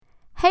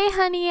Hey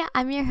honey,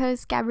 I'm your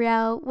host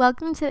Gabrielle.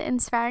 Welcome to the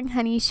Inspiring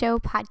Honey Show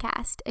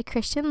podcast, a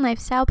Christian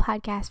lifestyle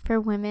podcast for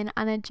women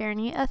on a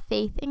journey of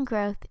faith and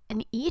growth.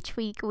 And each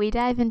week we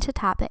dive into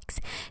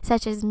topics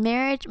such as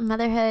marriage,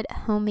 motherhood,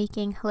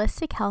 homemaking,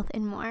 holistic health,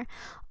 and more,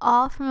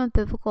 all from a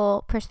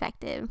biblical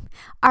perspective.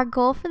 Our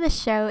goal for the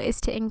show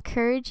is to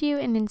encourage you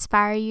and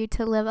inspire you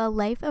to live a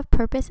life of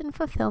purpose and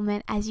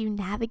fulfillment as you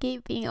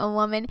navigate being a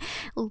woman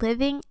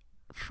living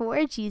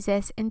for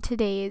Jesus in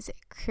today's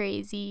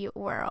crazy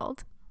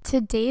world.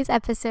 Today's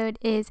episode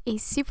is a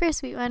super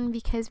sweet one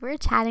because we're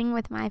chatting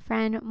with my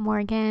friend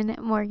Morgan.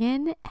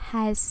 Morgan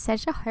has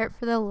such a heart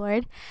for the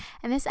Lord,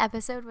 and this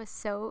episode was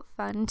so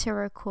fun to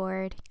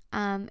record.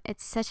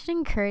 It's such an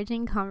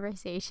encouraging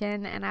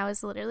conversation, and I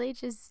was literally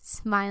just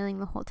smiling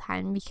the whole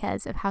time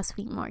because of how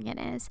sweet Morgan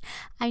is.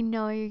 I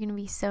know you're going to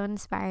be so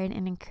inspired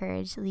and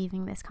encouraged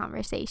leaving this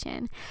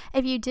conversation.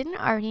 If you didn't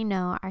already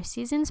know, our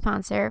season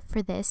sponsor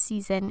for this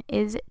season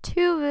is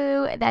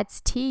Tuvu. That's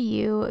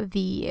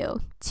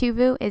Tuvu.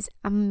 Tuvu is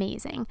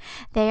amazing.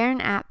 They are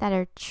an app that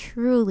are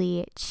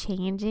truly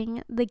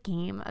changing the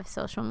game of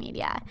social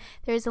media.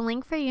 There's a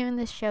link for you in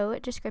the show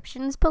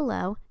descriptions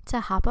below to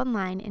hop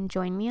online and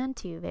join me on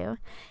Tuvu.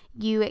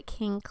 You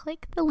can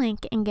click the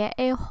link and get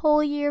a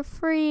whole year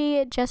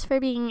free just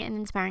for being an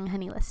Inspiring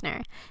Honey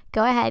listener.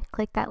 Go ahead,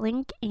 click that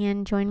link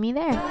and join me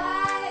there.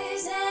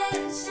 Rise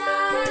and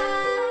shine,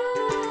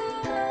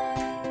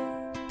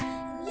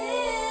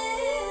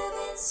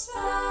 live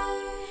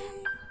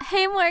inspired.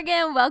 Hey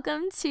Morgan,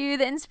 welcome to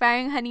the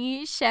Inspiring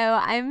Honey Show.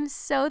 I'm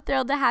so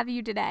thrilled to have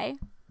you today.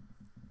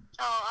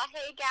 Oh,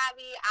 hey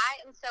Gabby,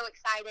 I am so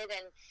excited,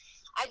 and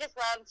I just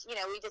loved,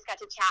 we just got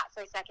to chat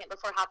for a second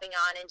before hopping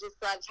on, and just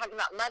loved talking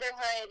about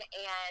motherhood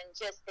and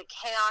just the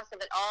chaos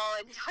of it all,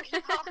 and talking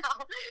about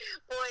how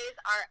boys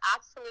are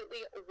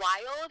absolutely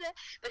wild.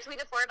 Between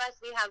the four of us,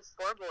 we have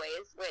 4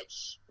 boys,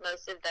 which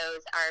most of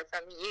those are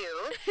from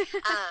you.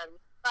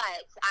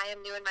 But I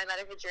am new in my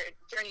motherhood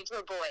journey to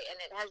a boy, and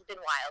it has been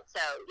wild.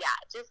 So, yeah,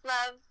 just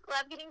love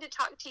getting to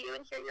talk to you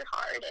and hear your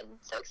heart, and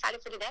so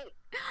excited for today.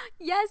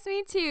 Yes,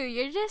 me too.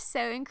 You're just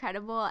so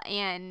incredible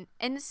and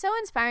so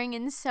inspiring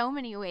in so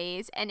many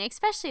ways, and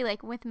especially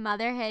like with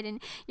motherhood and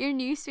your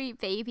new sweet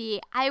baby.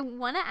 I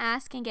want to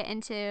ask and get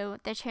into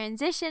the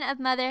transition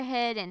of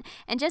motherhood and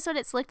just what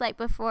it's looked like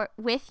before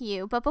with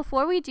you. But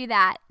before we do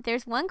that,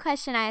 there's one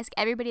question I ask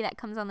everybody that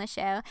comes on the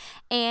show,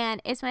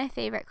 and it's my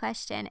favorite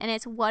question, and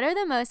it's, what are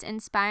the most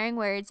inspiring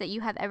words that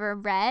you have ever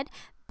read,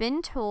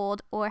 been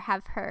told, or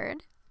have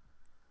heard?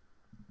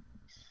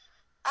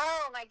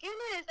 Oh my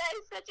goodness, that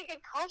is such a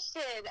good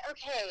question.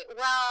 Okay,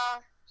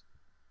 well,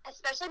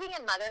 especially being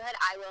in motherhood,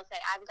 I will say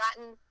I've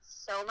gotten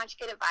so much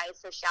good advice.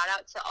 So shout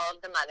out to all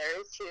of the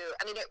mothers who,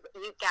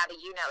 Gabby,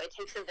 it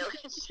takes a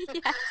village.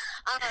 Yes.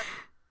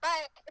 But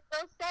I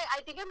will say,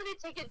 I think I'm going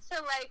to take it to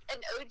like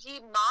an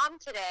OG mom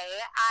today.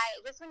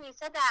 Just when you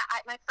said that,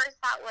 my first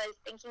thought was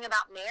thinking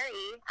about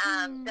Mary,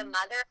 the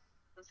mother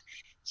of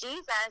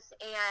Jesus.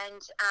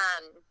 And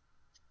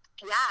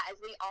as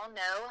we all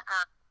know,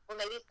 well,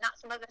 maybe not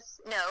some of us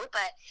know,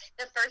 but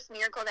the first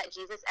miracle that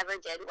Jesus ever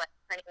did was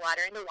turning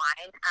water into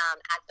wine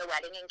at the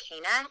wedding in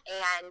Cana.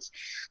 And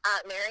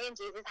Mary and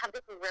Jesus have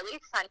this really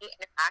funny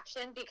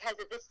interaction because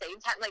at the same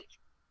time, like,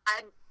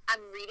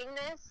 I'm reading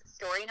this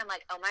story and I'm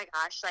like, oh my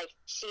gosh, like,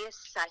 she is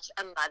such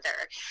a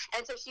mother.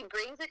 And so she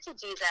brings it to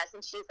Jesus, and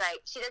she's like,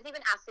 she doesn't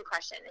even ask the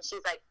question. And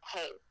she's like,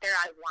 hey, they're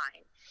out of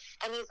wine.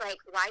 And he's like,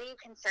 why do you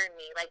concern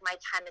me? Like, my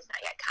time has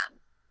not yet come.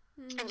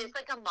 And just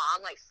like a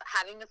mom, like,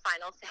 having the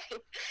final say,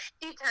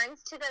 she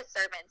turns to the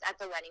servants at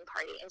the wedding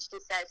party, and she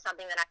says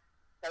something that I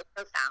find so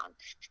profound.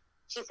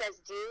 She says,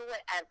 do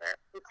whatever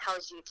he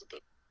tells you to do.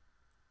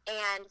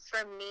 And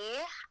for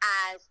me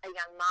as a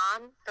young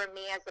mom, for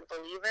me as a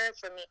believer,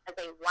 for me as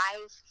a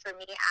wife, for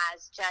me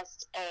as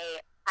just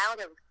a child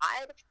of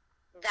God,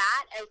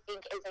 that I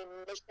think is a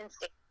mission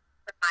statement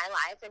for my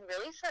life, and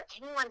really for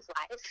anyone's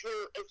life who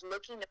is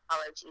looking to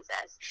follow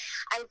Jesus.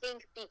 I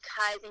think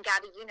because, and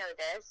Gabby, you know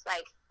this,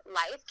 like,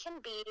 life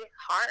can be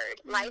hard.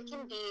 Life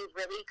can be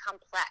really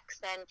complex,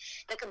 and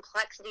the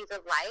complexities of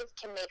life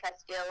can make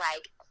us feel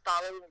like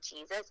following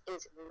Jesus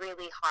is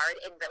really hard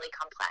and really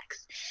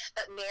complex.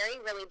 But Mary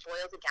really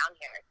boils it down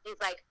here.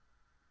 She's like,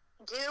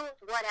 do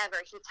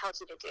whatever he tells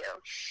you to do.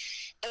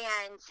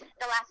 And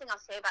the last thing I'll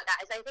say about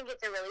that is I think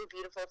it's a really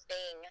beautiful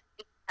thing,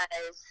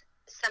 because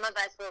some of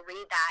us will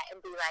read that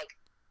and be like,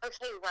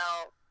 okay,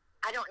 well,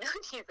 I don't know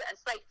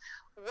Jesus. Like,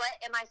 what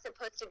am I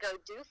supposed to go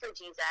do for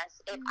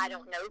Jesus if I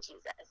don't know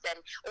Jesus,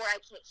 or I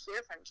can't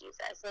hear from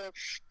Jesus? And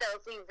so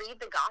if we read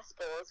the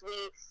Gospels,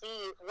 we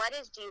see, what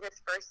does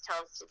Jesus first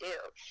tell us to do?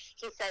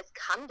 He says,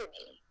 come to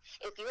me.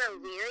 If you are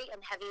weary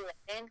and heavy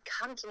laden,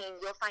 come to me and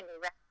you'll find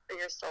rest for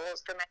your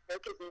souls, for my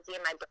yoke is easy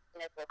and my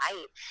burden is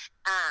light.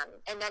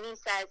 And then he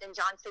says in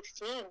John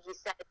 16, he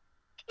says,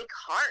 take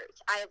heart,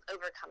 I have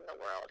overcome the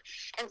world.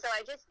 And so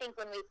I just think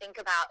when we think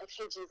about,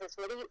 okay, Jesus,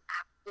 what are you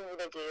asking me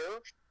to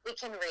do? We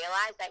can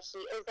realize that he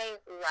is a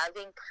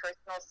loving,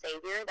 personal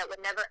Savior that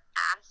would never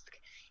ask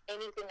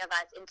anything of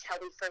us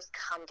until we first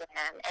come to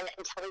him and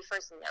until we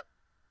first know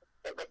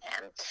it with him.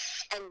 him.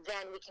 And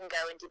then we can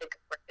go and do the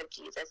good work of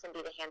Jesus and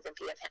be the hands and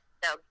feet of him.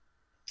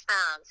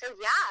 So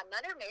yeah,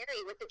 Mother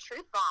Mary with the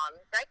truth bomb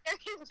right there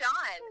in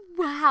John.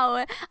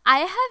 Wow, I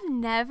have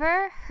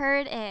never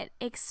heard it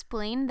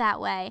explained that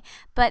way,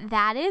 but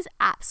that is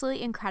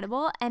absolutely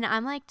incredible, and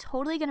I'm like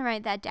totally gonna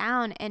write that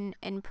down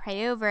and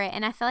pray over it.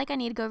 And I feel like I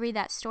need to go read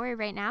that story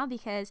right now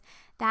because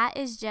that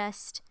is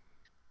just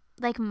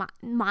like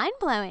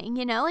mind-blowing,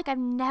 you know? Like I've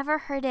never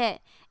heard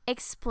it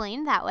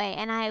explained that way,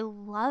 and I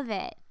love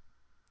it.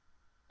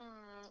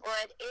 Well,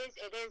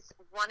 it is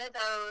one of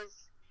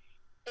those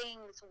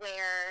things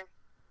where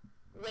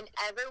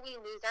whenever we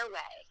lose our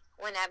way,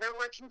 whenever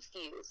we're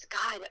confused,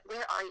 God,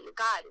 where are you?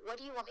 God,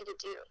 what do you want me to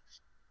do?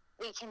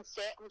 We can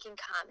sit, we can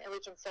come, and we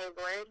can say,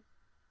 Lord,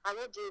 I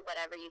will do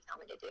whatever you tell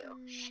me to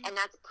do. And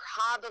that's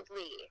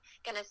probably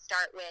going to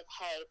start with,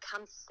 hey,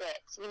 come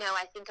sit. You know,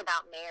 I think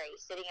about Mary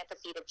sitting at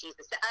the feet of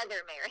Jesus, the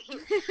other Mary,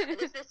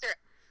 the sister,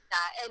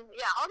 and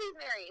yeah, all these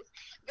Marys,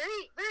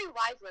 very, very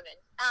wise women.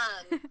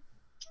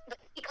 But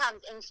she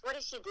comes, and what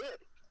does she do?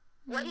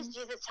 What is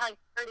Jesus telling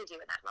her to do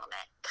in that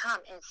moment? Come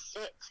and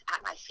sit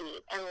at my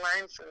feet and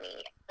learn from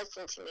me,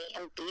 listen to me,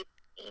 and be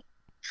with me.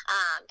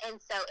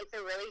 And so it's a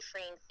really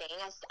freeing thing.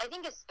 I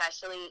think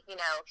especially, you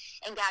know,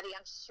 and Gabby,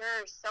 I'm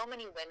sure so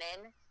many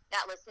women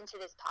that listen to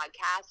this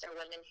podcast are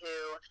women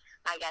who,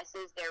 my guess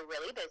is they're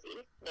really busy.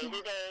 Maybe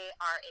they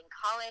are in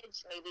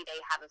college. Maybe they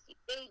have a few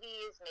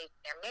babies. Maybe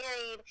they're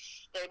married.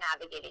 They're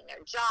navigating their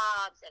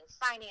jobs and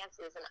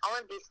finances and all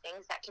of these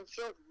things that can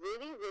feel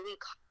really, really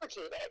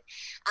complicated.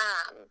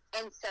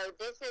 And so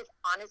this is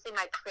honestly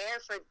my prayer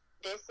for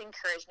this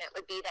encouragement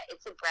would be that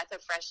it's a breath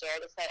of fresh air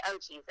to say, oh,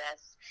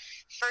 Jesus,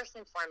 first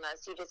and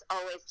foremost, you just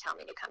always tell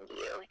me to come to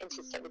you and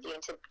to sit with you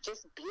and to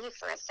just be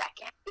for a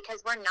second,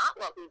 because we're not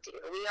what we do.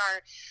 We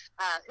are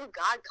who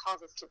God calls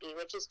us to be,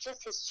 which is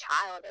just his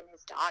child and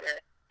his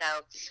daughter.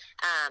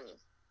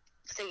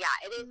 So yeah,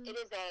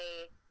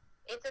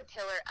 it's a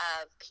pillar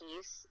of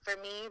peace for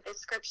me,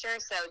 this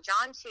scripture. So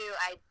John 2,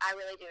 I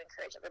really do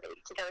encourage everybody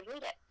to go and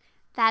read it.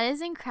 That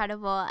is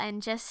incredible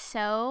and just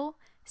so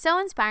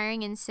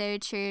inspiring and so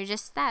true.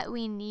 Just that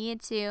we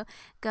need to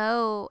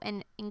go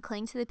and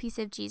cling to the peace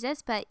of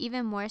Jesus, but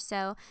even more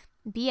so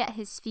be at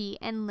his feet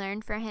and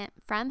learn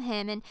from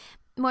him. And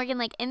Morgan,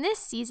 like in this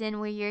season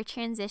where you're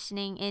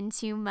transitioning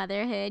into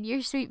motherhood,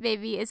 your sweet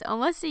baby is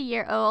almost a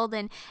year old,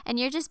 and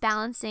you're just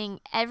balancing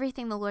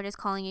everything the Lord is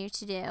calling you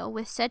to do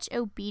with such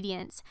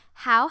obedience.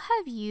 How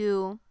have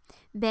you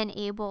been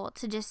able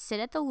to just sit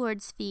at the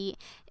Lord's feet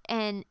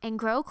and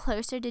grow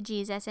closer to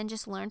Jesus and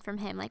just learn from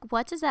him? Like,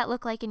 what does that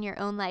look like in your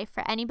own life?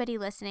 For anybody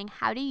listening,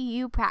 how do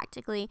you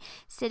practically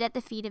sit at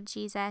the feet of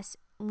Jesus,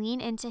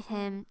 lean into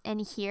him, and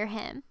hear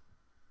him?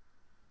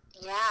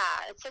 Yeah,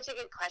 it's such a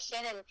good question.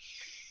 And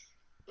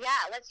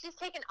yeah, let's just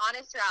take an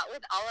honest route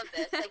with all of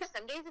this. Like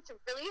some days it's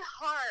really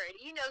hard,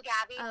 you know,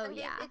 Gabby. Some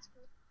days it's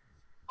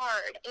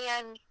hard.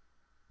 And,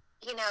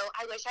 you know,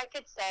 I wish I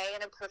could say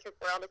in a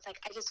perfect world, it's like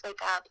I just wake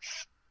up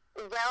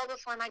well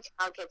before my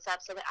child gets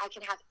up so that I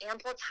can have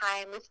ample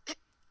time with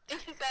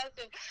Jesus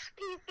and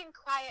peace and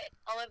quiet and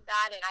all of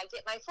that, and I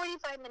get my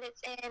 45 minutes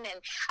in and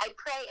I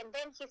pray, and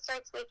then he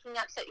starts waking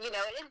up. So, you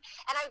know, and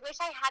I wish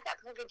I had that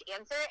perfect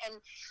answer.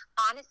 And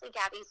honestly,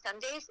 Gabby, some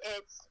days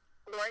it's,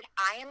 Lord,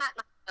 I am at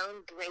my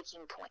own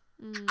breaking point.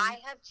 I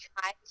have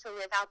tried to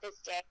live out this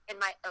day in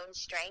my own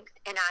strength,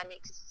 and I'm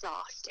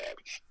exhausted.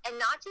 And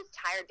not just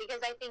tired, because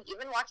I think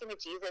even walking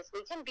with Jesus,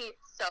 we can be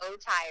so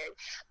tired,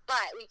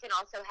 but we can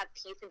also have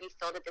peace and be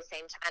filled at the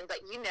same time.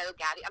 But you know,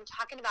 Gabby, I'm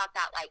talking about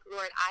that, like,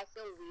 Lord, I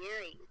feel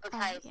weary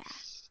because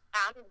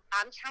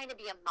I'm trying to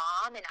be a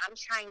mom, and I'm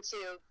trying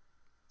to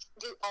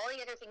do all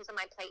the other things on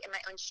my plate in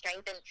my own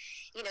strength. And,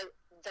 you know,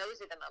 those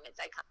are the moments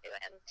I come to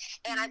him.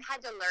 And I've had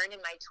to learn in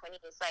my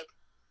 20s, like,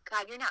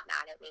 God, you're not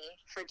mad at me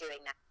for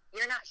doing that.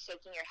 You're not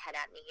shaking your head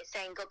at me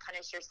saying, go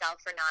punish yourself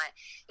for not,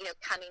 you know,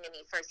 coming to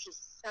me first. He's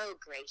so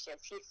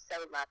gracious. He's so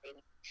loving.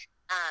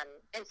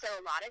 And so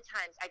a lot of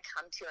times I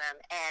come to him,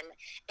 and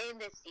in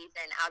this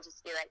season, I'll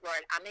just be like,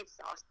 Lord, I'm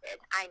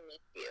exhausted. I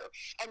need you.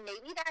 And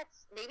maybe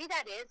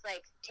that is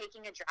like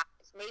taking a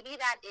drive. Maybe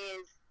that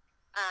is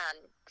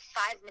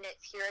 5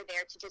 minutes here or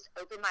there to just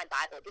open my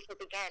Bible, because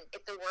again,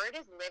 if the word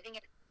is living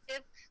and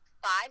active,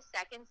 5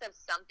 seconds of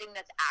something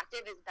that's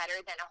active is better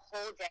than a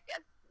whole day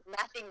of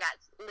nothing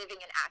that's living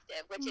and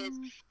active, which is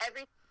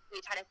everything we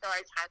try to fill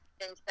our time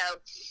with. And so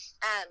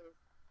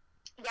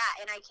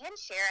and I can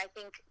share, I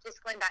think,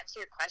 just going back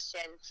to your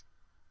question,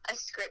 a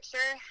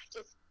scripture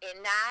just in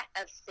that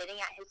of sitting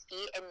at his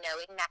feet and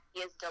knowing that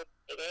he is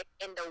delighted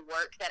in the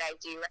work that I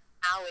do right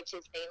now, which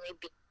is mainly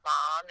being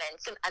mom and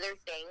some other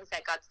things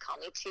that God's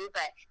called me to,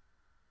 but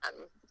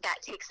that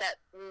takes up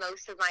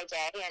most of my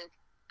day. And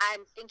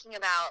I'm thinking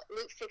about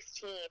Luke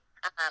 16,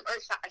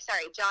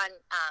 John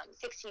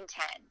 16:10,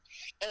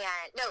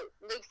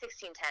 Luke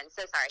 16:10.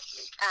 So sorry,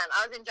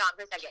 I was in John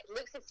for a second.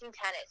 Luke 16:10.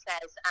 It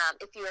says,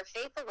 "If you are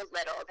faithful with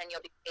little, then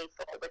you'll be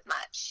faithful with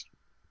much."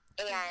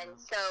 And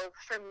so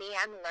for me,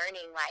 I'm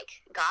learning, like,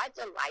 God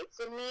delights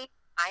in me.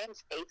 I am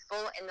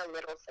faithful in the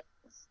little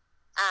things.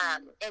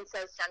 And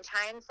so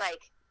sometimes,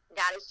 like,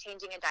 that is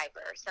changing a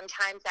diaper.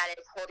 Sometimes that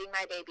is holding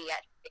my baby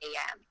at 8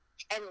 a.m.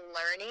 and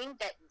learning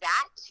that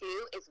that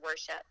too is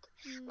worship.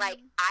 Like,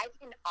 I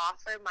can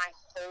offer my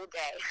whole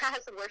day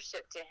as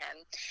worship to him.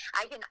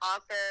 I can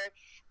offer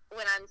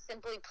when I'm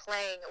simply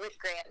playing with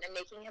Grant and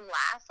making him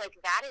laugh, like,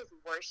 that is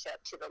worship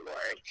to the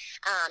Lord,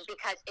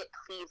 because it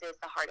pleases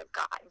the heart of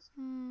God.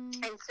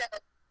 And so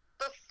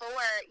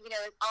before,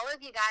 all of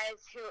you guys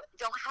who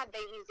don't have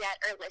babies yet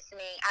are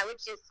listening, I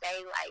would just say,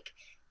 like,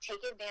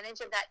 take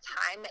advantage of that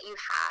time that you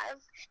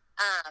have,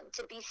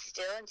 to be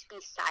still and to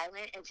be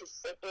silent and to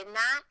sit in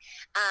that.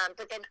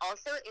 But then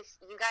also, if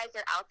you guys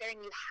are out there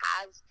and you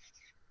have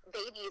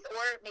babies,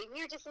 or maybe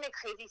you're just in a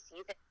crazy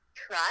season,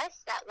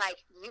 trust that,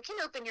 like, you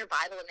can open your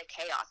Bible in the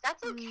chaos.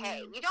 That's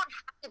okay. You don't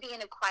have to be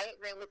in a quiet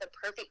room with a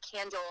perfect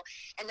candle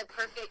and the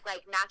perfect,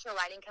 like, natural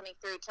lighting coming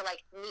through to,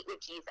 like, meet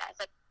with Jesus.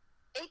 Like,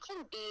 it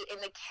can be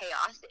in the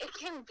chaos. It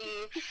can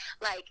be,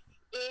 like,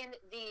 in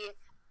the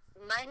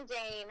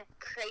mundane,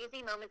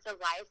 crazy moments of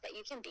life that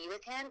you can be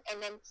with him.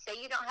 And then, say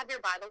you don't have your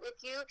Bible with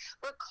you,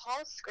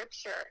 recall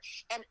scripture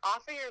and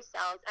offer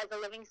yourselves as a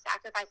living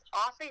sacrifice.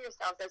 Offer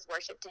yourselves as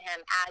worship to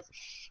him as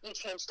you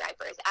change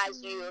diapers,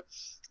 as you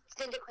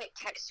send a quick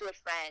text to a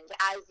friend,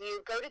 as you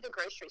go to the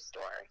grocery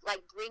store.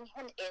 Like, bring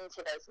him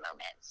into those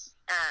moments,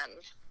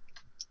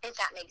 if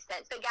that makes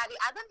sense. But Gabby,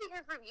 I'd love to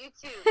hear from you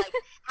too. Like,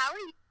 how are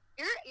you?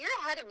 You're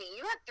ahead of me.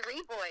 You have 3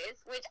 boys,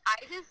 which I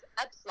just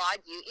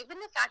applaud you.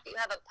 Even the fact that you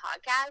have a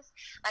podcast,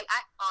 like,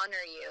 I honor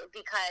you,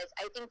 because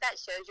I think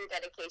that shows your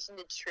dedication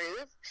to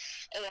truth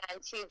and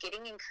to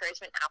getting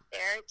encouragement out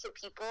there to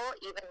people,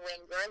 even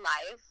when your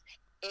life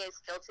is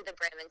filled to the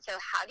brim. And so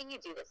how do you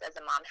do this as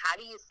a mom? How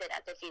do you sit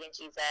at the feet of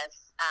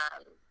Jesus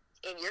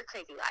in your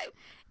crazy life?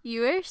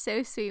 You are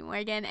so sweet,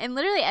 Morgan. And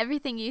literally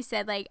everything you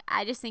said, like,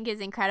 I just think is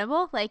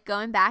incredible. Like,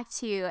 going back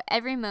to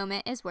every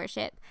moment is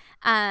worship,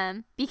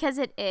 because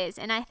it is.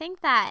 And I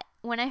think that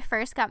when I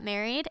first got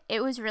married,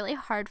 it was really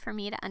hard for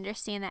me to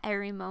understand that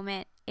every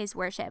moment is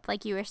worship,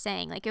 like you were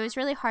saying. Like, it was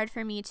really hard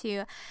for me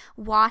to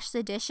wash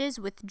the dishes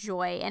with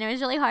joy, and it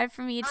was really hard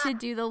for me to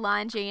do the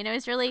laundry, and it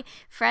was really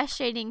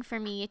frustrating for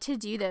me to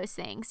do those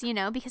things,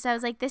 because I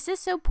was like, this is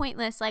so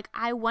pointless. Like,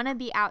 I want to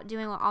be out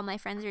doing what all my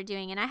friends are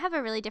doing. And I have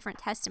a really different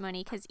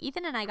testimony, because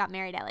Ethan and I got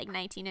married at like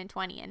 19 and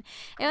 20, and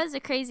it was a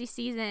crazy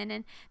season,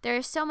 and there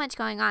was so much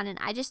going on, and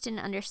I just didn't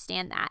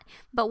understand that.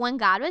 But when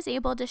God was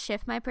able to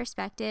shift my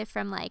perspective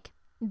from, like,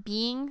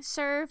 being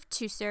served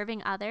to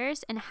serving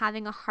others and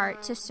having a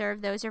heart to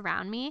serve those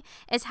around me,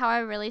 is how I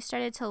really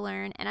started to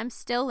learn, and I'm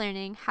still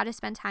learning how to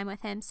spend time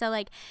with him. So,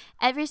 like,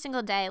 every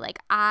single day, like,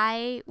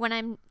 when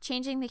I'm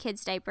changing the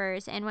kids'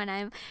 diapers, and when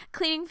I'm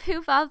cleaning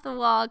poop off the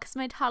wall because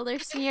my toddler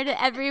smeared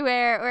it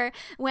everywhere, or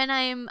when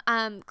I'm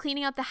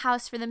cleaning up the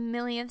house for the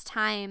millionth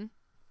time,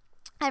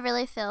 I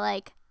really feel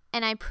like,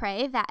 and I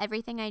pray that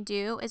everything I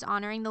do is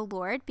honoring the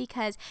Lord,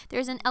 because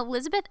there's an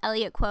Elizabeth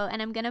Elliot quote,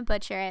 and I'm going to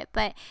butcher it,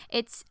 but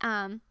it's,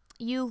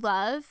 you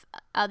love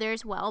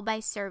others well by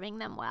serving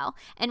them well.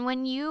 And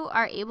when you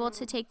are able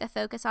to take the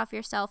focus off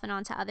yourself and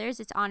onto others,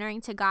 it's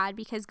honoring to God,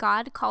 because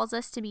God calls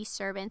us to be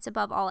servants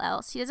above all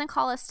else. He doesn't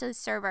call us to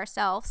serve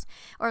ourselves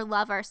or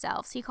love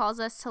ourselves. He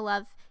calls us to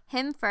love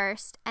him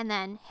first and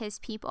then his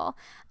people.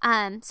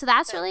 So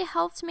that's really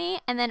helped me.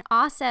 And then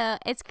also,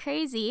 it's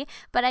crazy,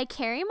 but I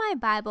carry my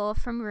Bible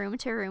from room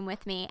to room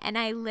with me, and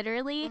I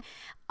literally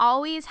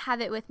always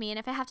have it with me. And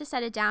if I have to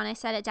set it down, I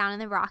set it down in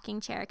the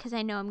rocking chair, because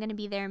I know I'm going to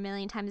be there a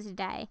million times a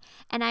day.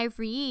 And I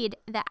read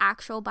the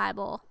actual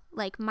Bible,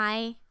 like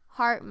my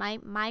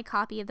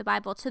copy of the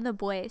Bible, to the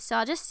boys. So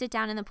I'll just sit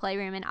down in the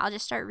playroom and I'll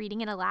just start reading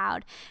it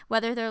aloud,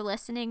 whether they're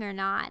listening or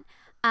not.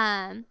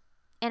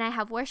 And I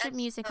have worship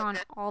music on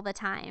all the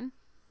time.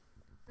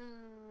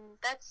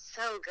 That's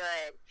so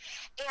good.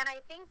 And I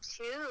think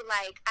too,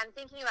 like, I'm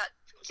thinking about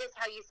just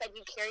how you said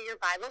you carry your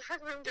Bible from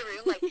room to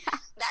room. Like,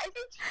 that is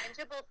a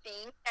tangible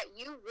thing that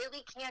you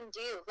really can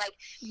do. Like,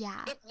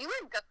 if you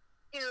were going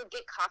to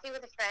get coffee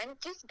with a friend,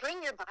 just bring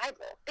your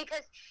Bible,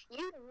 because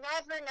you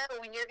never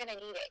know when you're going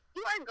to need it.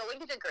 You are going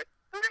to the grocery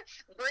store,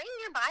 bring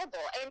your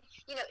Bible. And,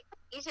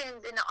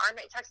 Ephesians in the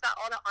armor, it talks about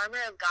all the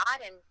armor of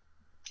God, and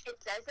it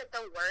says that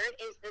the word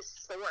is the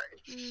sword,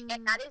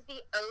 and that is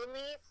the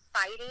only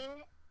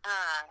fighting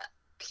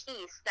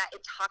piece that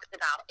it talks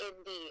about in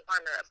the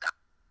armor of God.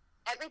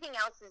 Everything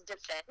else is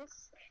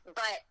defense,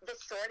 but the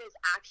sword is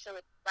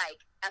actually like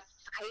a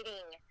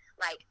fighting,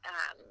 like,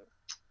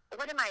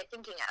 what am I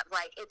thinking of?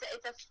 Like, it's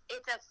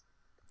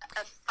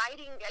a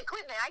fighting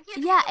equipment. I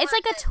can't. Yeah, it's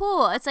like a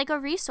tool. It's like a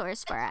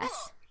resource for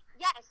us.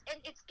 Yes, and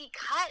it's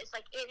because,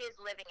 like, it is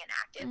living and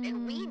active,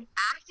 and we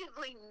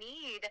actively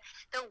need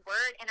the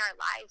word in our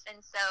lives. And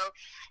so,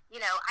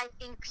 I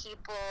think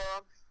people,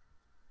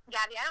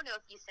 Gabby, I don't know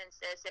if you sense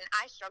this, and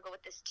I struggle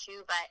with this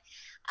too, but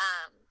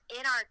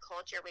in our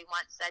culture, we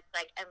want such,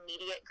 like,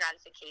 immediate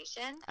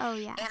gratification. Oh,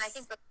 yes. And I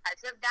think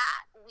because of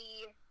that,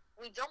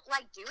 we don't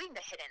like doing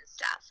the hidden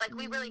stuff. Like,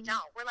 we really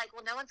don't. We're like,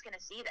 well, no one's going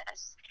to see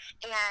this.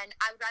 And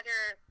I'd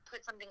rather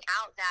put something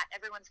out that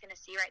everyone's going to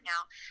see right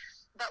now.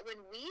 But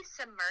when we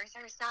submerge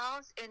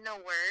ourselves in the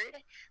word,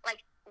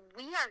 like,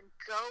 we are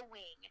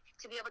going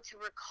to be able to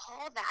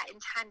recall that in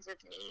times of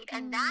need.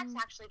 And that's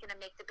actually going to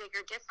make the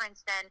bigger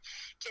difference than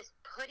just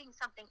putting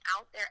something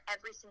out there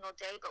every single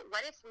day. But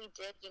what if we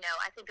did,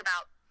 I think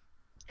about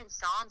in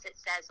Psalms, it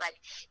says, like,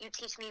 you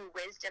teach me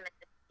wisdom in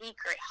the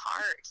secret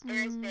heart.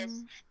 There's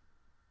this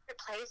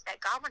place that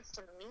God wants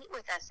to meet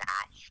with us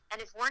at. And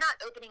if we're not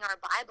opening our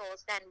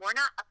Bibles, then we're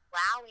not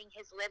allowing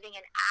his living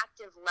and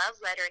active love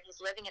letter and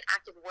his living and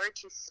active word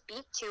to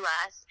speak to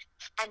us.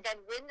 And then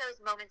when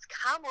those moments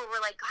come where we're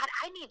like, God,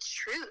 I need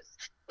truth,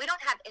 we don't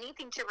have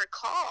anything to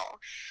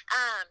recall.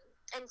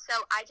 And so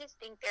I just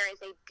think there is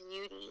a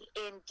beauty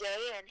in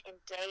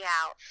day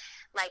out,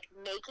 like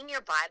making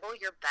your Bible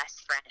your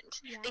best friend.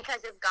 Yes.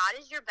 Because if God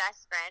is your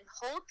best friend,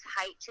 hold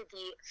tight to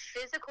the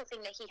physical thing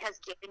that he has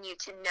given you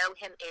to know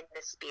him in the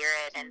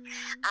spirit. And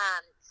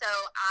so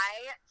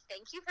I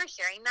thank you for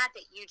sharing that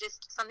you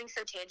just, something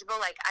so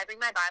tangible, like I bring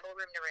my Bible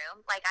room to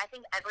room. Like I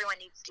think everyone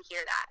needs to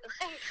hear that.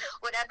 Like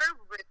whatever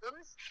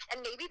rooms,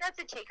 and maybe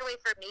that's a takeaway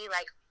for me,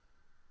 like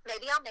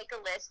maybe I'll make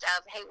a list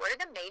of, hey, what are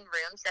the main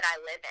rooms that I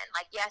live in?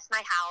 Like, yes, my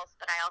house,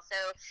 but I also,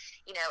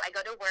 I go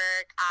to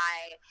work,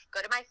 I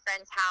go to my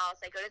friend's house,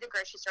 I go to the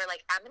grocery store.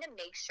 Like, I'm going to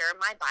make sure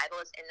my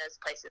Bible is in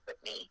those places with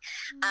me.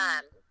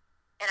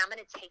 And I'm going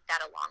to take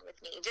that along with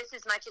me. Just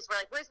as much as we're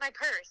like, where's my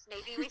purse?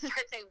 Maybe we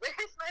start saying,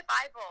 where's my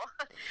Bible?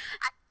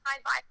 I have my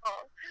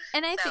Bible.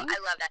 And I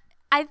love that.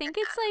 I think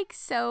it's like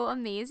so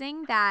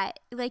amazing that,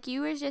 like you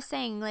were just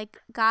saying, like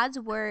God's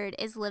word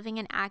is living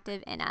and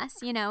active in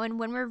us, and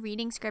when we're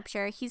reading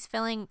scripture, he's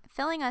filling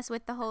us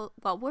with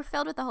we're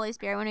filled with the Holy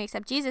Spirit when we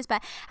accept Jesus,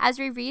 but as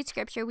we read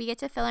scripture, we get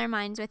to fill our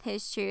minds with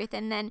his truth,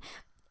 and then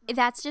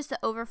that's just the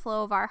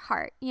overflow of our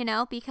heart,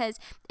 because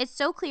it's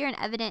so clear and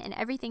evident in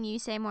everything you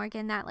say,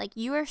 Morgan, that like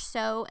you are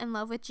so in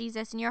love with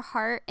Jesus, and your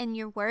heart and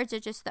your words are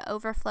just the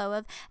overflow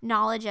of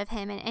knowledge of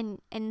him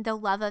and the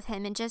love of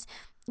him, and just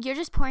you're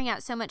just pouring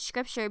out so much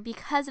scripture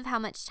because of how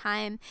much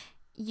time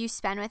you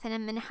spend with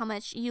him and how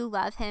much you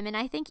love him. And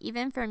I think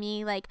even for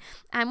me, like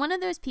I'm one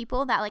of those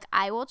people that like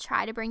I will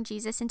try to bring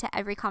Jesus into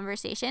every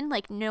conversation,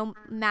 like no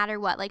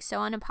matter what, like so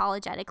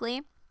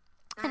unapologetically.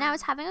 And I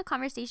was having a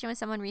conversation with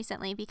someone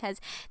recently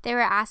because they were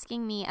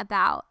asking me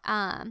about,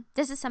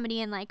 this is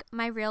somebody in like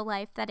my real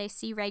life that I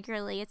see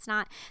regularly. It's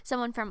not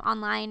someone from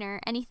online or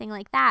anything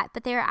like that,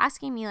 but they were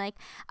asking me like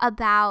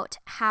about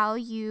how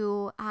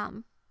you,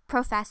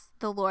 profess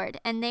the Lord,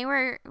 and they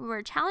were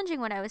challenging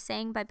what I was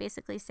saying by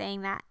basically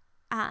saying that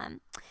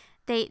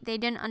they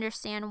didn't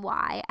understand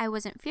why I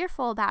wasn't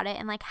fearful about it,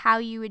 and like how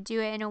you would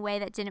do it in a way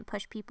that didn't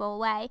push people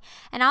away.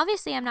 And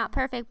obviously I'm not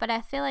perfect, but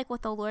I feel like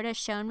what the Lord has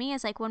shown me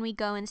is like when we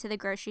go into the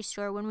grocery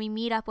store, when we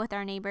meet up with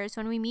our neighbors,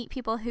 when we meet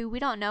people who we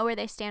don't know where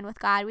they stand with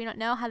God, we don't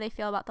know how they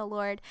feel about the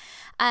Lord,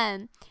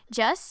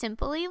 just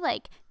simply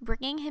like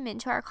bringing him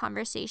into our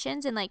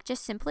conversations and like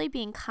just simply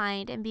being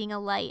kind and being a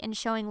light and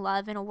showing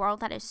love in a world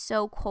that is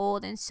so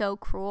cold and so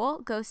cruel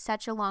goes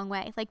such a long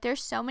way. Like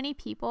there's so many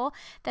people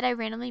that I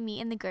randomly meet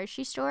in the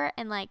grocery store,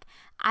 and like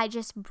I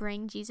just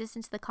bring Jesus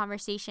into the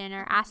conversation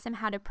or ask them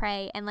how to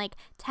pray, and like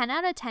 10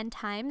 out of 10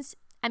 times,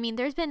 I mean,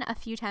 there's been a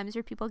few times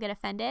where people get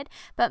offended,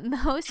 but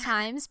most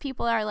times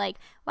people are like,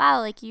 wow,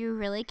 like you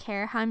really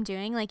care how I'm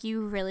doing, like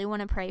you really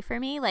want to pray for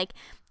me, like.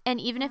 And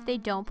even if they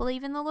don't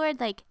believe in the Lord,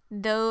 like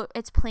though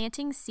it's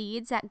planting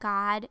seeds that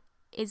God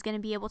is going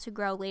to be able to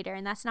grow later,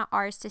 and that's not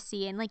ours to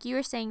see. And like you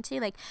were saying too,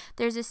 like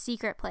there's a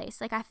secret place.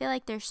 Like I feel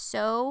like there's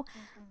so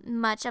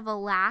much of a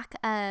lack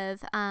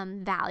of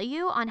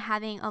value on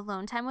having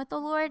alone time with the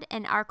Lord,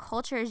 and our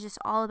culture is just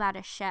all about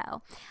a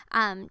show.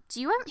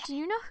 Do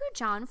you know who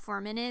John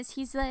Foreman is?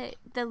 He's the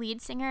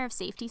lead singer of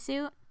Safety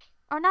Suit,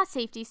 or not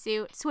Safety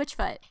Suit,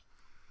 Switchfoot.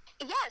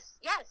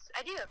 Yes,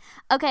 I do.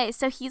 Okay,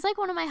 so he's like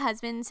one of my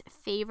husband's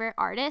favorite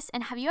artists.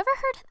 And have you ever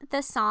heard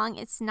the song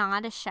It's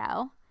Not a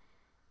Show?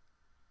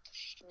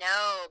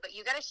 No, but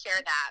you got to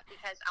share that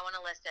because I want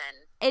to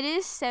listen. It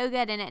is so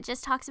good, and it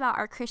just talks about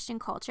our Christian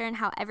culture and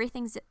how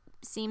everything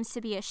seems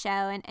to be a show,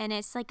 and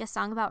it's like a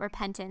song about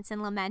repentance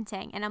and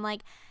lamenting. And I'm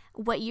like,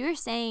 what you're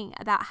saying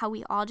about how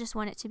we all just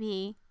want it to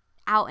be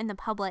out in the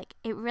public,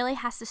 it really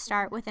has to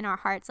start within our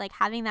hearts, like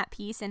having that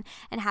peace and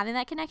having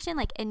that connection.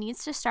 Like it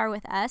needs to start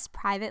with us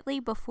privately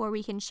before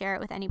we can share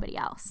it with anybody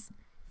else.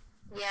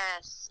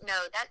 Yes,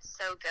 no, that's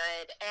so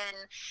good.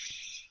 And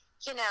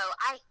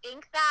I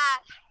think that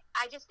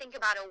I just think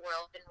about a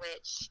world in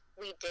which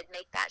we did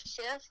make that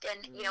shift,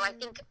 and I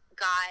think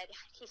God,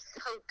 he's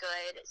so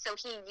good, so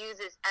he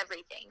uses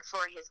everything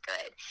for his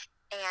good.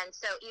 And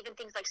so even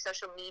things like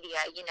social media,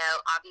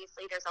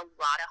 obviously there's a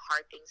lot of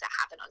hard things that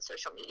happen on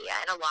social media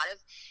and a lot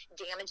of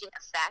damaging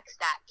effects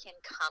that can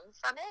come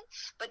from it.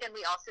 But then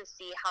we also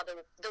see how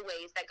the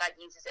ways that God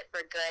uses it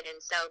for good.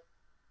 And so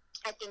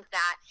I think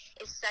that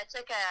is such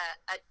like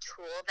a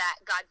tool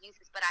that God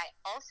uses. But I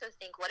also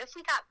think, what if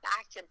we got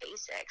back to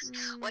basics?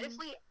 What if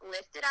we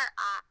lifted our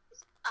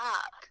eyes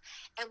up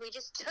and we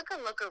just took a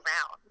look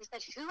around? We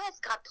said, who has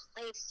God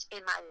placed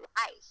in my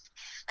life?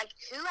 Like,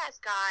 who has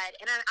God?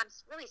 And I'm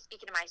really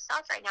speaking to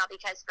myself right now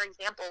because, for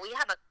example, we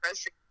have a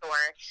grocery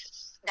store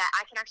that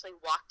I can actually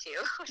walk to.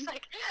 It's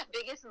like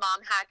biggest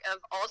mom hack of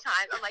all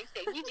time. I'm like,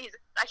 thank you, Jesus.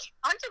 I can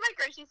walk to my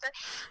grocery store.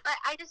 But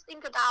I just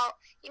think about,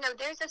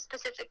 there's a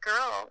specific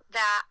girl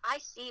that I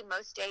see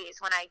most days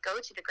when I go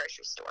to the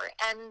grocery store.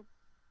 And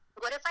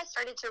what if I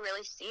started to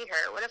really see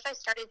her? What if I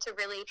started to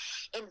really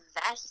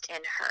invest in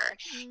her?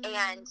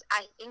 And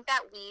I think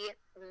that we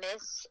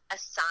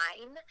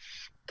misassign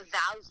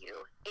value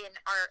in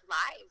our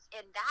lives,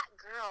 and that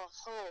girl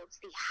holds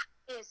the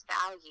highest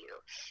value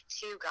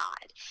to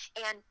God.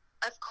 And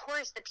of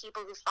course, the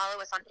people who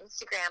follow us on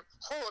Instagram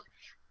hold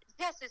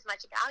just as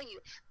much value.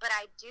 But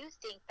I do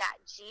think that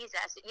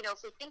Jesus,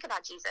 if we think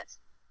about Jesus,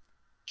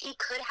 he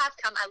could have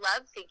come. I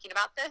love thinking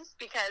about this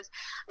because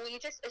we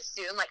just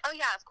assume like, oh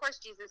yeah, of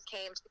course Jesus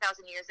came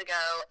 2,000 years ago,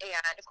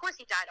 and of course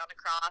he died on a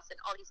cross and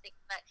all these things.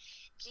 But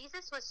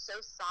Jesus was so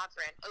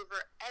sovereign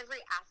over every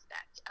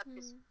aspect of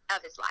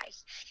his life,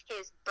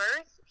 his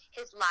birth,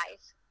 his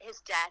life,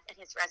 his death, and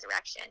his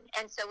resurrection.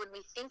 And so when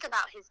we think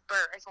about his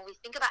birth, when we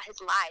think about his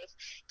life,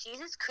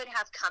 Jesus could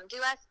have come to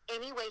us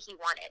any way he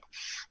wanted.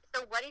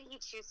 So what did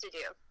he choose to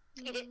do?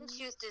 He didn't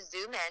choose to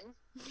zoom in.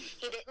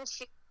 He didn't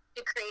choose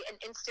to create an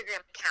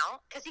Instagram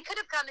account, because he could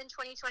have come in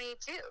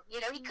 2022,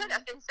 he could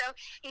have. And so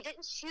he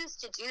didn't choose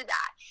to do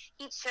that.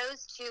 He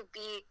chose to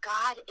be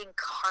God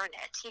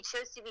incarnate. He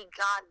chose to be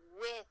God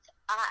with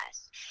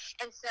us.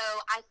 And so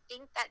I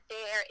think that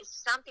there is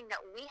something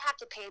that we have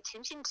to pay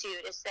attention to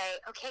say,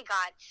 okay,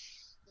 God,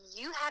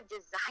 you have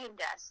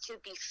designed us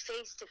to be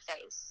face to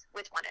face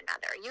with one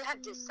another. You have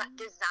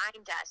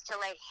designed us to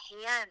lay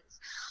hands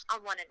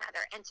on one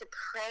another and to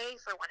pray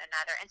for one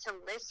another and to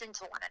listen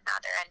to one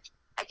another. And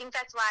I think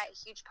that's why a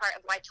huge part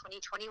of why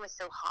 2020 was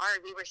so hard.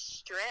 We were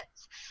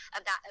stripped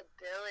of that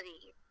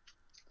ability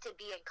to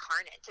be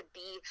incarnate, to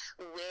be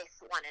with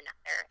one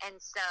another. And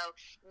so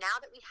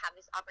now that we have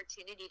this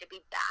opportunity to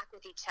be back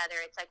with each other,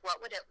 it's like,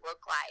 what would it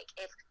look like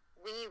if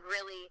we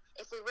really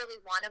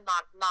want to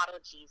model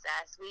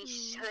Jesus? We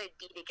should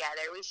be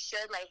together. We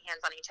should lay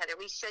hands on each other.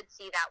 We should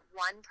see that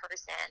one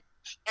person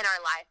in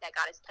our life that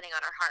God is putting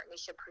on our heart, and we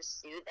should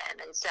pursue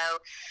them. And so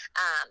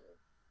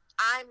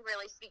I'm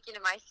really speaking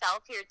to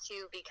myself here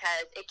too,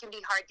 because it can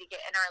be hard to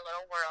get in our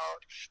little world.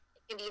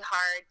 It can be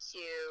hard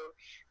to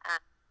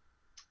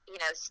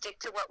stick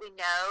to what we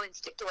know and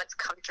stick to what's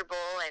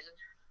comfortable and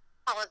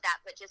all of that.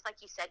 But just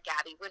like you said,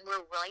 Gabby, when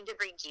we're willing to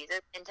bring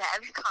Jesus into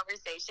every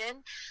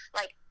conversation,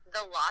 like,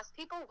 the lost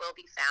people will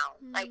be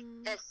found. Like,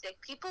 the sick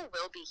people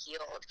will be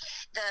healed.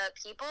 The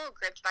people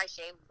gripped by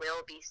shame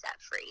will be set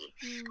free.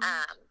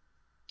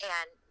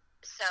 And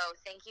so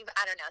thank you.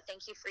 I don't know.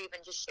 Thank you for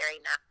even just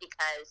sharing that,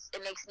 because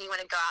it makes me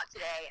want to go out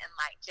today and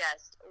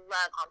just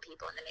love on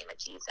people in the name of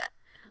Jesus.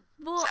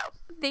 Well,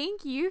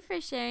 thank you for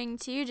sharing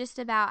too, just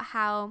about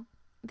how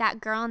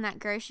that girl in that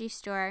grocery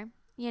store,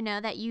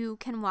 that you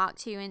can walk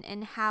to,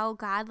 and how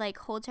God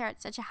holds her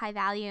at such a high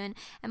value. And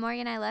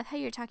Morgan, I love how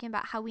you're talking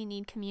about how we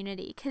need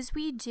community, because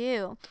we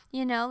do,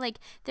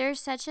 there's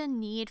such a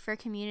need for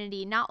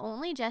community, not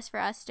only just for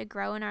us to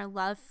grow in our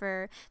love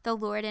for the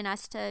Lord and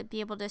us to be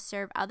able to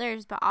serve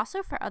others, but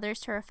also for others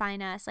to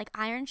refine us. Like,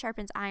 iron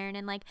sharpens iron,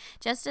 and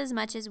just as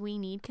much as we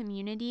need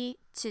community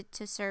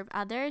to serve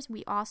others,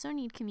 we also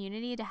need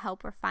community to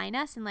help refine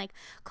us and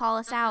call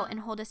us out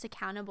and hold us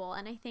accountable.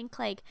 And I think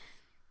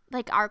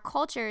our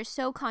culture is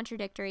so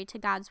contradictory to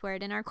God's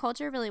word, and our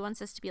culture really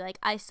wants us to be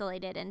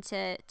isolated and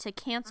to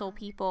cancel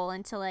people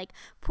and to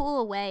pull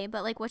away.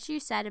 But what you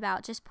said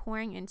about just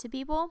pouring into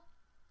people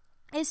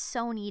is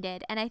so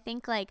needed. And I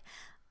think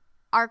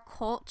our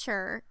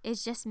culture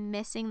is just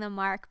missing the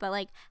mark,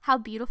 but how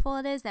beautiful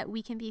it is that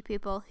we can be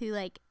people who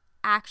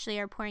actually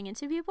are pouring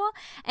into people.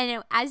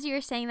 And as you were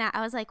saying that,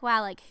 I was like,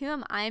 wow, who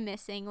am I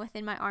missing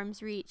within my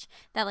arm's reach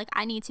that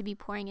I need to be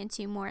pouring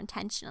into more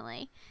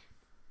intentionally?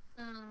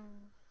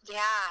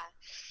 Yeah,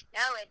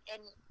 no,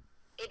 and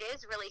it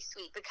is really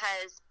sweet,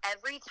 because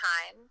every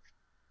time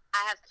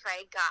I have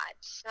prayed, God,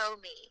 show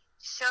me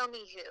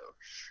who,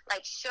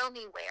 show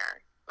me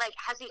where.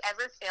 Has he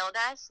ever failed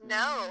us?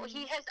 No,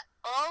 he has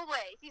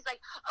always. He's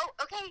oh,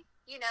 okay,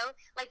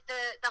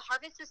 the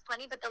harvest is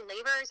plenty, but the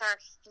laborers are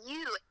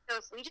few. So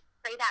if we just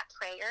pray that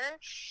prayer,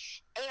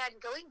 and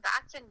going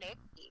back to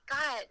Mary,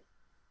 God,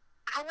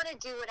 I want to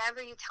do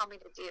whatever you tell me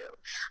to do.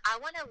 I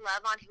want to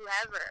love on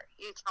whoever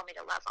you tell me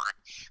to love on.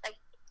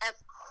 Of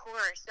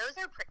course, those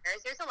are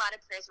prayers. There's a lot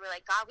of prayers where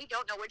we're God, we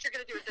don't know what you're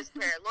going to do with this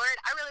prayer. Lord,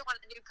 I really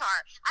want a new car.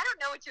 I don't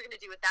know what you're going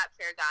to do with that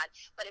prayer, God.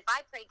 But if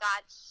I pray,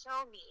 God,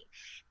 show me.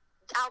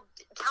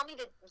 Tell me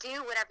to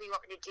do whatever you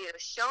want me to do.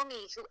 Show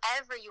me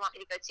whoever you want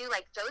me to go to.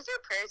 Those are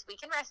prayers we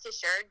can rest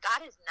assured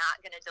God is not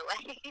going to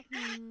delay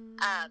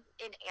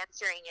in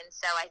answering. And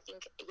so I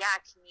think,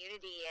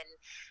 community and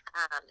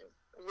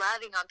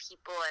loving on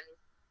people and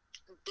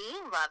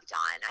being loved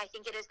on, I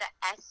think it is the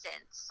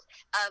essence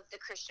of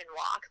the Christian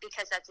walk,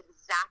 because that's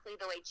exactly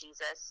the way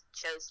Jesus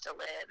chose to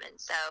live.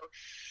 And so,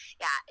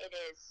 it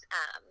is,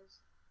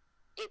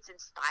 it's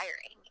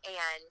inspiring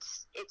and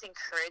it's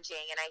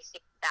encouraging. And I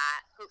think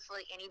that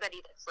hopefully anybody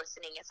that's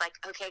listening is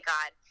okay,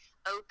 God,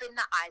 open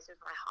the eyes of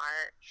my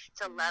heart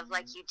to love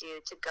like you do,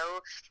 to go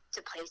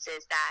to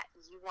places that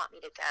you want me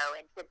to go,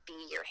 and to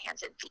be your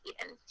hands and feet.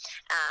 And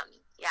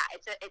yeah,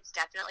 it's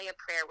definitely a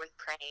prayer worth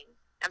praying.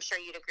 I'm sure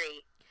you'd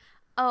agree.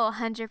 Oh,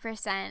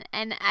 100%.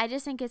 And I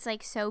just think it's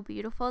like so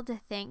beautiful to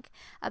think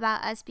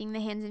about us being the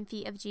hands and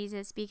feet of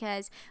Jesus,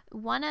 because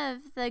one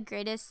of the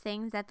greatest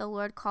things that the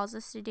Lord calls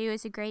us to do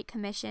is a great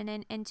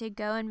commission, and to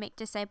go and make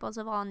disciples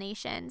of all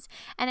nations.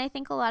 And I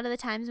think a lot of the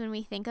times when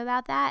we think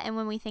about that, and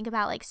when we think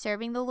about like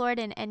serving the Lord,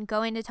 and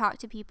going to talk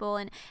to people,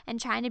 and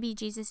trying to be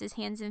Jesus's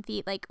hands and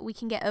feet, like we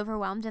can get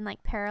overwhelmed and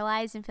like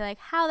paralyzed and feel like,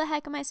 how the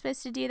heck am I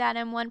supposed to do that?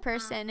 I'm one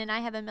person and I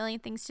have a million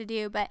things to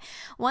do. But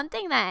one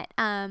thing that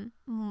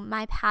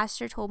my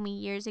pastor told me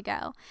years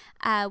ago,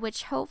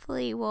 which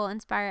hopefully will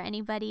inspire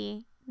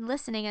anybody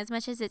listening as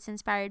much as it's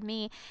inspired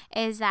me,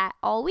 is that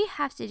all we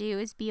have to do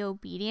is be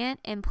obedient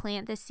and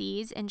plant the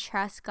seeds and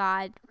trust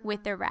God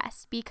with the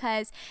rest,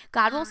 because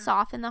God will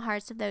soften the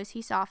hearts of those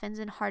he softens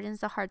and hardens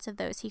the hearts of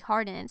those he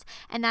hardens.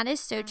 And that is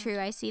so true.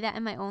 I see that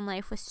in my own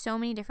life with so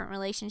many different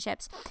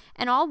relationships,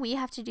 and all we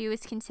have to do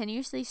is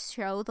continuously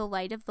show the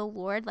light of the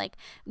Lord. Like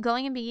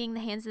going and being the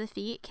hands of the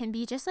feet can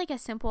be just like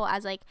as simple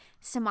as like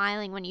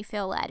smiling when you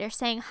feel led, or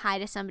saying hi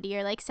to somebody,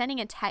 or like sending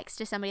a text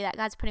to somebody that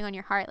God's putting on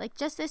your heart. Like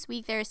just this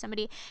week there was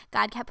somebody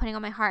God kept putting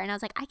on my heart, and I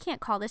was like, I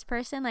can't call this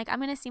person, like I'm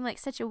gonna seem like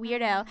such a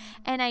weirdo.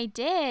 And I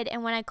did,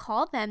 and when I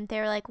called them, they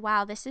were like,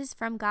 wow, this is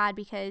from God,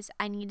 because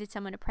I needed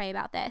someone to pray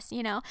about this,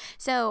 you know?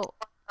 So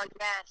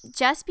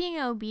just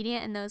being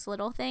obedient in those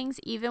little things,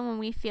 even when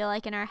we feel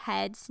like in our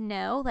heads,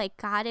 no, like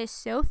God is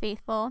so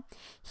faithful.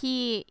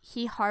 He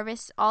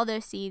harvests all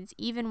those seeds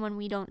even when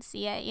we don't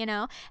see it, you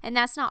know? And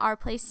that's not our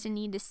place to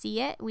need to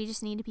see it. We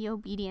just need to be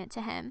obedient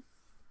to him.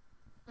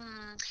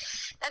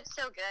 That's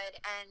so good.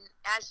 And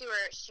as you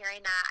were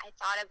sharing that, I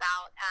thought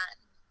about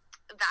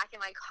back in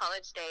my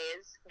college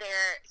days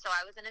there. So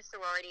I was in a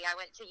sorority. I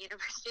went to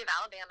University of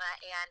Alabama,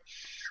 and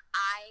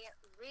I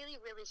really,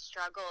 really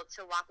struggled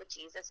to walk with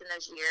Jesus in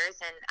those years.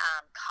 And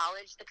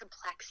college, the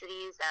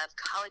complexities of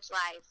college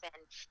life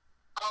and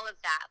all of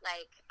that.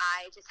 Like,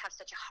 I just have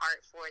such a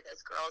heart for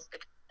those girls,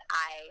 because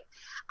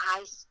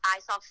I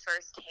saw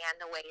firsthand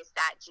the ways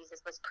that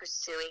Jesus was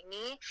pursuing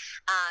me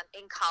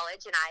in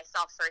college, and I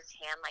saw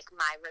firsthand like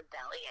my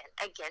rebellion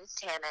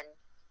against him. And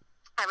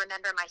I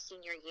remember my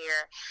senior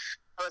year,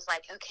 I was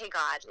like, okay,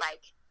 God, like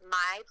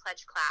my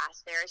pledge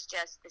class, there's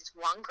just this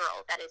one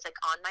girl that is like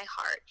on my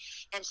heart,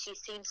 and she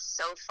seems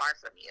so far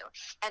from you.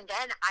 And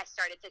then I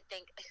started to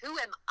think, who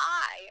am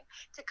I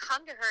to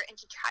come to her and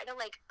to try to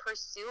like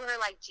pursue her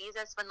like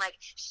Jesus, when like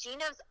she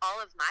knows all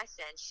of my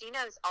sins, she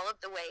knows all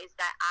of the ways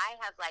that I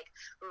have like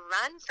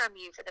run from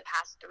you for the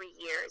past 3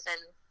 years.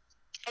 And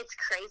it's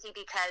crazy,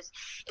 because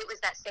it was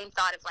that same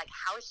thought of like,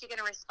 how is she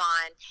going to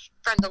respond?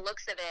 From the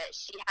looks of it,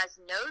 she has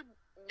no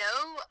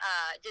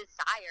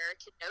desire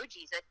to know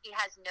Jesus. She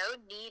has no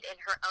need in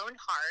her own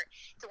heart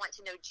to want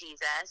to know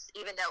Jesus,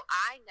 even though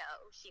I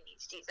know she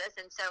needs Jesus.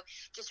 And so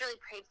just really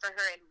prayed for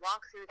her and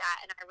walked through that.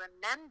 And I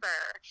remember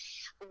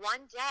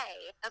one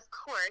day, of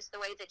course, the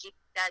way that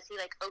Jesus does,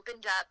 he like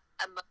opened up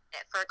a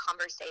moment for a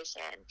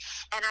conversation.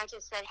 And I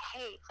just said,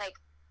 hey, like,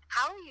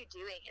 how are you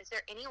doing? Is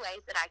there any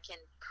ways that I can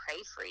pray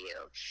for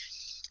you?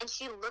 And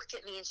she looked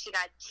at me and she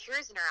got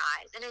tears in her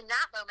eyes. And in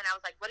that moment, I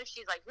was like, what if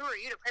she's like, who are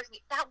you to pray for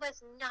me? That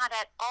was not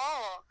at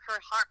all her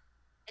heart.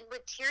 And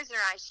with tears in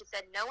her eyes, she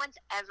said, no one's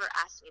ever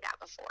asked me that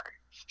before.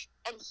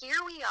 And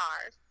here we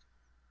are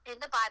in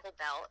the Bible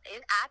Belt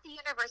at the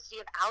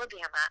University of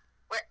Alabama,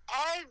 where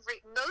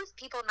most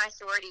people in my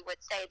sorority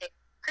would say they're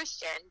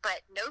Christian,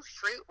 but no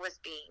fruit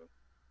was being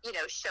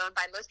shown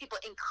by most people,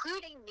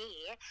 including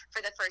me,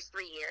 for the first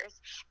 3 years.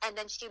 And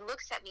then she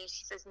looks at me and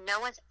she says, no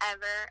one's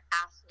ever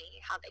asked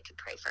me how they could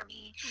pray for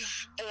me.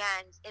 Wow.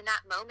 And in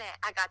that moment,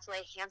 I got to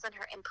lay hands on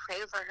her and pray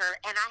over her.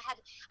 And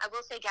I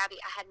will say, Gabby,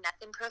 I had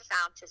nothing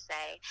profound to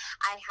say.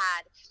 I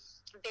had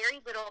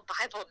very little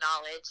Bible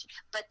knowledge,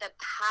 but the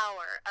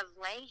power of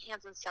laying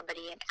hands on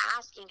somebody and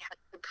asking how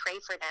to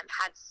pray for them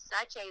had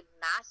such a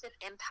massive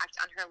impact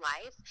on her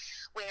life,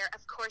 where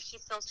of course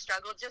she still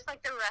struggled just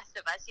like the rest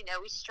of us.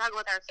 We struggle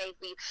with our faith.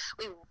 We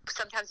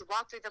sometimes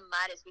walk through the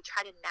mud as we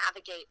try to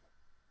navigate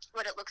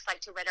what it looks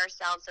like to rid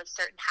ourselves of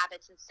certain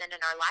habits and sin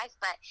in our life.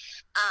 But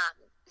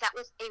that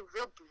was a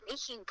real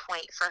breaking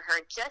point for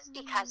her, just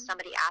because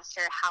somebody asked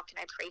her, how can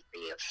I pray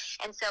for you?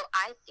 And so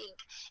I think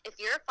if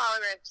you're a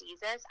follower of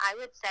Jesus, I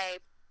would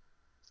say,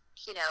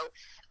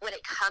 when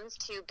it comes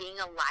to being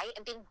a light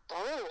and being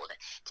bold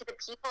to the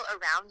people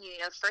around you,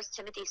 1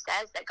 Timothy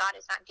says that God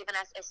has not given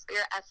us a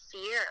spirit of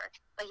fear,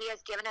 but he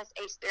has given us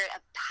a spirit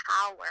of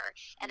power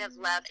and of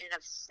love and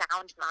of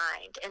sound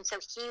mind. And so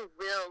he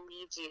will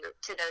lead you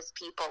to those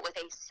people with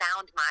a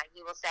sound mind.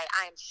 He will say,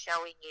 I am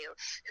showing you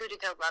who to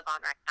go love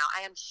on right now.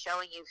 I am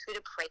showing you who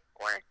to pray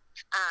for.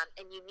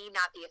 And you need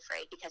not be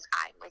afraid, because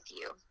I'm with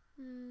you.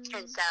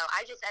 And so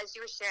I just, as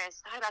you were sharing, I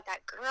thought about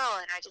that girl,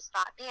 and I just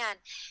thought,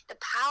 man, the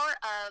power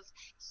of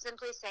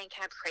simply saying,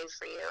 can I pray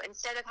for you?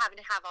 Instead of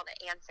having to have all the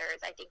answers,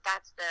 I think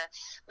that's the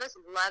most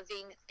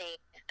loving thing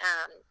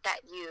that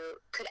you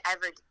could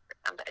ever do for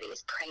somebody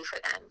is pray for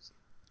them.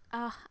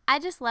 Oh, I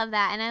just love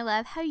that. And I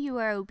love how you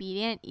are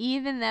obedient,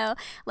 even though,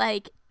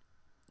 like,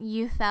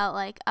 you felt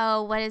like,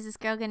 oh, what is this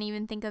girl going to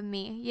even think of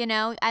me? You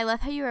know, I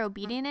love how you were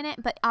obedient in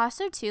it, but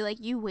also, too, like,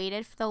 you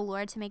waited for the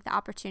Lord to make the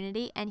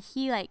opportunity, and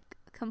he, like,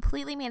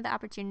 completely made the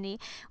opportunity,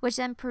 which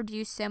then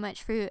produced so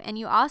much fruit. And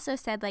you also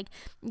said, like,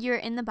 you're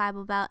in the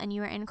Bible Belt and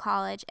you were in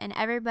college, and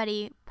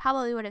everybody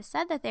probably would have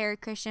said that they were a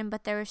Christian,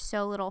 but there was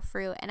so little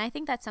fruit. And I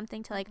think that's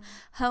something to, like,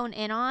 hone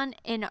in on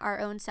in our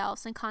own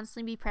selves and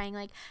constantly be praying,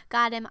 like,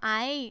 God, am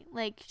I,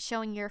 like,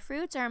 showing your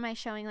fruits, or am I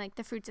showing, like,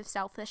 the fruits of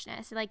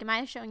selfishness? Like, am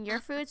I showing your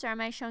fruits, or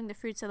am I showing the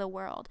fruits of the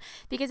world?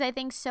 Because I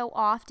think so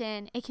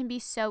often it can be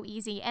so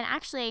easy. And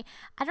actually,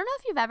 I don't know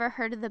if you've ever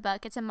heard of the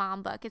book. It's a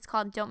mom book. It's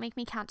called Don't Make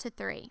Me Count to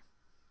 3.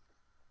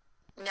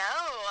 No.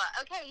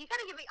 Okay, you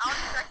gotta give me all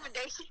these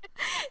recommendations.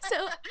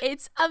 So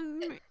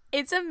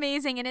it's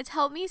amazing, and it's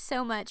helped me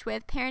so much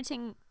with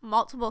parenting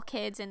multiple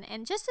kids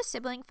and just the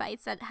sibling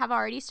fights that have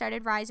already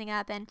started rising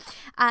up. And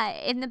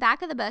in the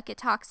back of the book, it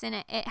talks in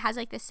it has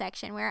like this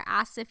section where it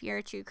asks if you're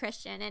a true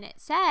Christian, and it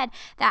said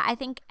that I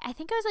think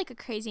it was like a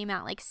crazy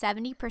amount, like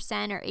 70%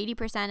 or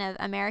 80% of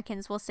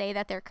Americans will say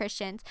that they're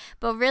Christians,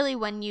 but really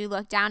when you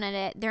look down at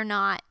it, they're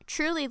not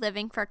truly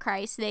living for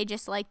Christ. They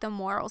just like the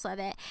morals of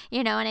it,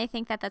 you know. And I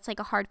think that that's like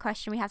a hard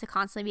question we have to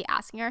constantly be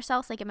asking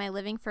ourselves, like, am I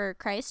living for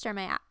Christ, or am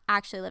I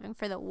actually living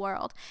for the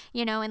world,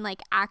 you know, and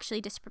like actually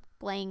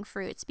displaying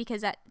fruits,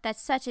 because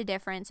that's such a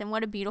difference. And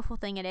what a beautiful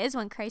thing it is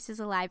when Christ is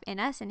alive in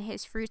us and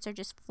his fruits are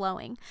just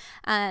flowing,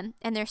 and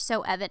they're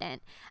so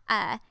evident,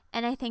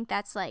 and I think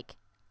that's like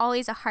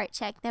always a heart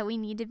check that we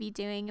need to be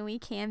doing and we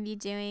can be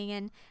doing.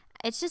 And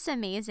it's just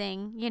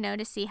amazing, you know,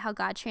 to see how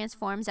God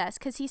transforms us,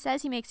 because he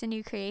says he makes a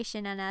new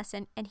creation in us,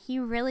 and he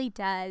really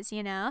does,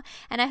 you know.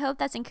 And I hope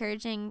that's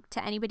encouraging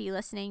to anybody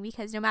listening,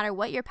 because no matter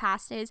what your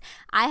past is,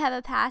 I have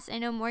a past. I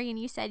know, Morgan,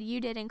 you said you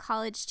did in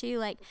college too,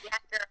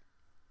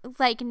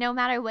 like no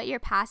matter what your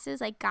past is,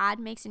 like God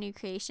makes a new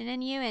creation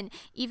in you. And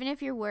even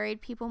if you're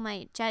worried people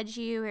might judge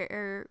you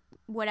or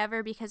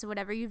whatever because of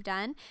whatever you've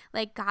done,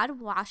 like God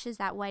washes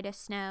that white as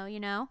snow, you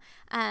know.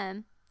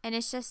 And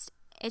it's just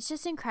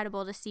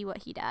incredible to see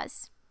what he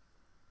does.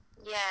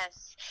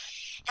 Yes.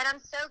 And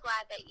I'm so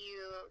glad that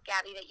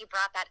Gabby, that you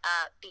brought that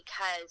up,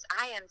 because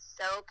I am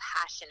so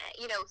passionate.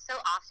 You know, so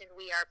often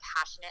we are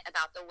passionate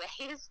about the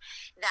ways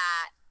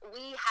that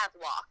we have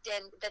walked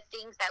and the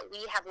things that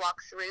we have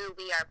walked through.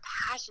 We are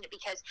passionate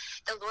because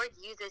the Lord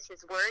uses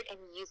his word and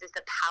he uses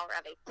the power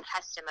of a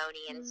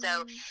testimony. And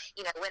so,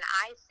 you know, when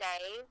I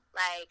say,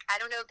 like, I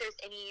don't know if there's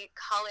any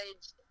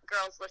college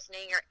girls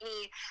listening or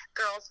any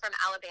girls from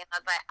Alabama,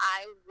 but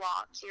I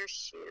walked your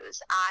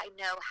shoes. I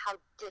know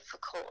how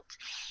difficult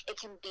it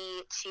can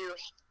be to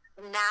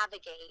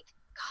navigate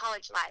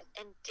college life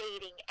and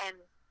dating and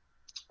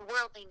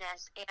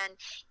worldliness and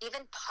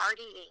even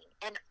partying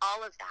and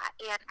all of that.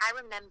 And I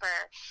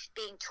remember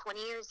being 20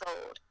 years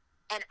old,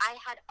 and I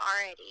had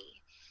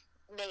already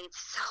made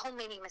so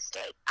many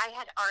mistakes. I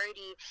had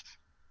already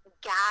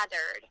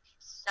gathered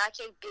such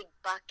a big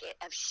bucket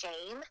of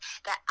shame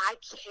that I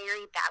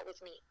carried that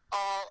with me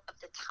all of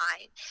the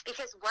time.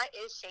 Because what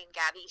is shame,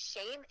 Gabby?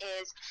 Shame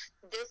is,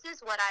 this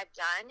is what I've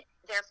done,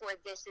 therefore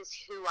this is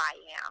who I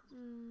am.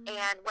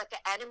 And what the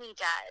enemy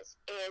does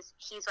is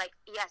he's like,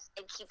 yes,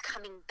 and keep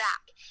coming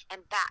back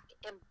and back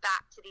and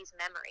back to these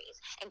memories,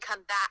 and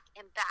come back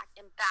and back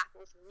and back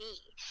with me,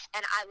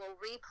 and I will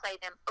replay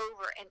them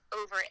over and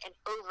over and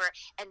over.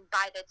 And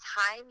by the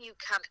time you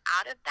come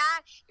out of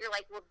that, you're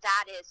like, well,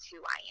 that is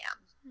who I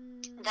am.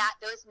 That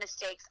those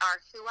mistakes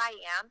are who I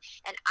am,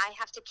 and I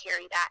have to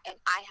carry that, and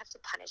I have to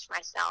punish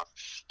myself,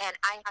 and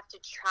I have to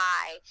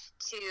try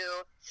to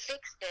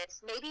fix this,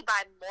 maybe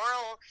by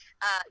moral,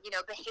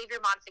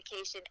 behavior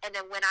modification. And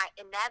then when I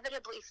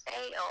inevitably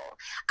fail,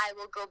 I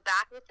will go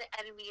back with the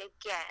enemy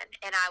again,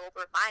 and I will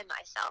remind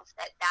myself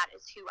that that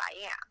is who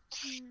I am.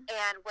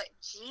 And what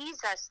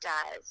Jesus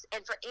does,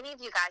 and for any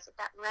of you guys, if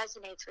that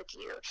resonates with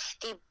you,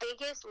 the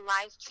biggest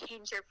life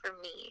changer for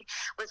me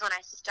was when I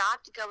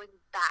stopped going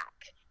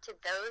back to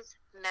those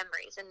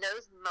memories and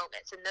those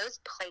moments and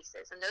those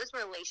places and those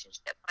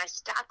relationships. When I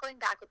stopped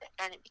going back with the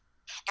enemy,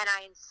 and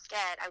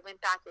I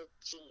went back with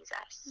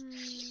Jesus.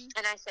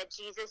 And I said,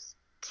 Jesus,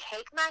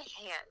 take my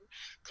hand,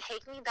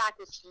 take me back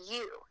with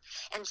you,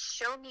 and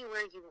show me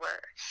where you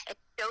were, and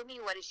show me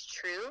what is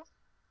true.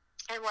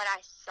 And what I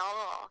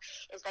saw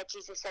is that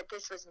Jesus said,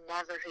 this was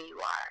never who you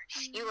are.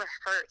 You were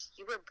hurt.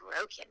 You were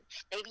broken.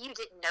 Maybe you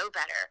didn't know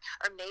better,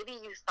 or maybe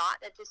you thought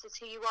that this is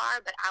who you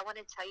are, but I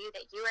want to tell you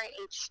that you are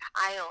a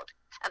child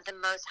of the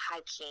Most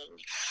High King.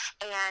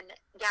 And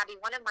Gabby,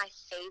 one of my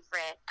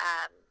favorite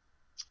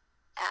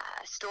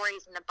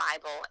stories in the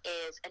Bible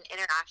is an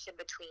interaction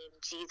between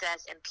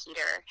Jesus and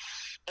Peter.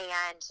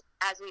 And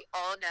as we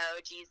all know,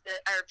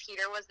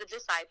 Peter was the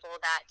disciple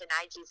that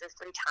denied Jesus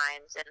 3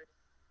 times. And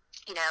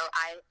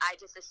I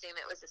just assume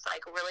it was this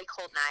like really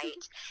cold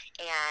night,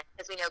 and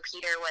as we know,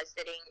 Peter was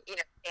sitting,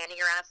 standing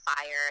around a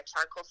fire, a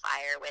charcoal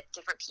fire with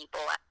different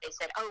people. They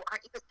said, "Oh,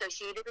 aren't you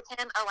associated with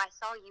him? Oh, I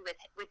saw you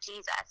with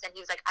Jesus," and he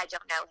was like, "I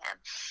don't know him,"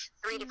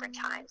 three different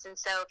times. And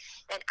so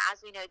then,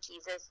 as we know,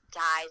 Jesus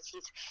dies.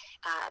 He's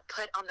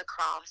put on the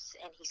cross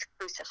and he's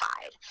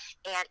crucified.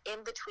 And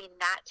in between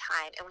that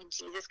time and when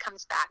Jesus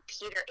comes back,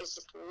 Peter is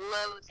just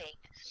loathing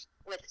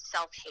with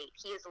self-hate.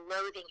 He is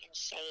loathing in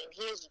shame.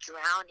 He is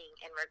drowning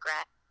in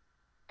regret.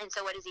 And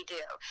so what does he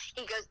do?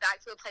 He goes back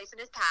to a place in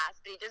his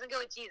past, but he doesn't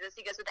go with Jesus. He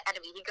goes with the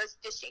enemy. He goes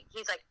fishing.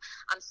 He's like,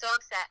 I'm so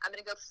upset. I'm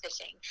going to go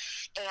fishing.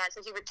 And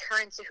so he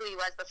returns to who he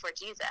was before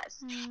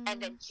Jesus.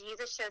 And then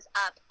Jesus shows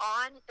up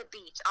on the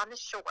beach, on the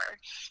shore.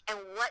 And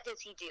what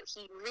does he do?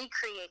 He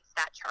recreates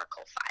that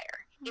charcoal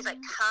fire. He's like,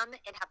 come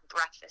and have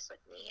breakfast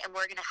with me. And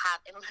we're going to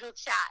have a little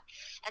chat.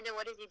 And then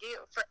what does he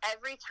do? For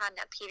every time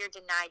that Peter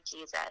denied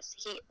Jesus,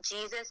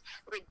 Jesus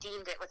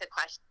redeemed it with a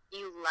question.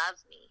 You love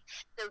me.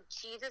 So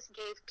Jesus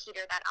gave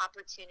Peter that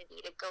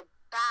opportunity to go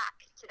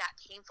back to that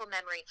painful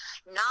memory,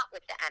 not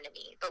with the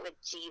enemy, but with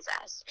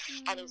Jesus.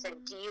 And he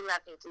said, do you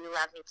love me? Do you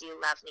love me? Do you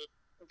love me?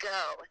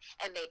 Go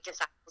and make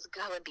disciples.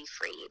 Go and be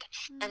freed.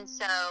 And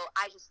so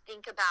I just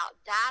think about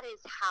that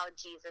is how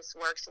Jesus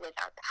works with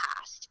our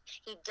past.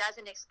 He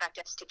doesn't expect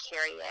us to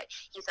carry it.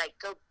 He's like,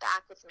 go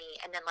back with me,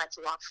 and then let's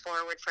walk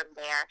forward from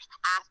there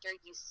after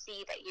you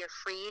see that you're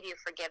freed, you're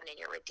forgiven, and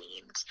you're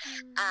redeemed.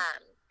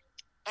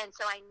 And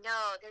so I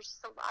know there's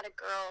just a lot of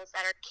girls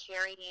that are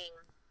carrying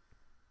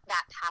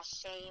that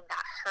past shame,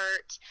 that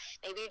hurt.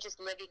 Maybe you're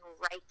just living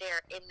right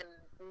there in the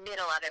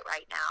middle of it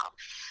right now.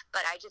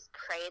 But I just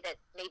pray that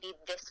maybe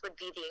this would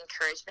be the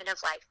encouragement of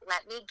like,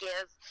 let me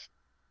give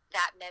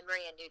that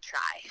memory a new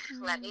try.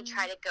 Let me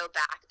try to go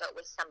back, but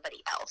with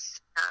somebody else.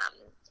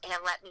 And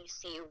let me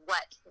see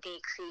what the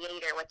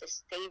Creator, what the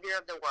Savior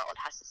of the world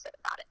has to say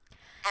about it.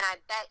 And I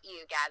bet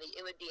you, Gabby,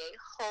 it would be a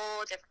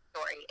whole different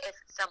story if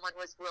someone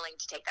was willing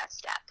to take that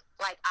step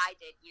like I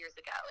did years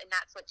ago. And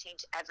that's what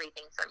changed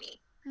everything for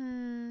me.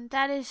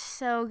 That is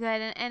so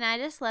good. And I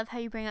just love how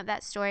you bring up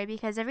that story,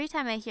 because every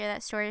time I hear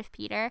that story of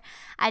Peter,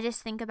 I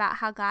just think about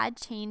how God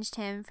changed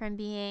him from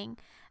being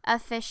a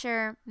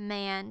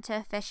fisherman to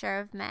a fisher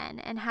of men,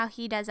 and how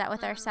he does that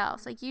with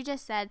ourselves, like you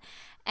just said.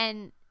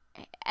 And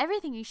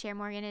everything you share,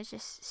 Morgan, is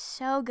just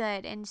so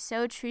good and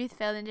so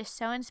truth-filled and just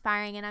so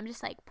inspiring, and I'm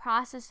just like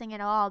processing it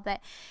all.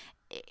 But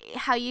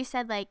how you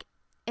said, like,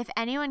 if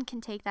anyone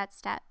can take that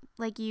step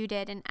like you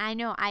did, and I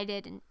know I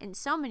did in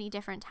so many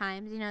different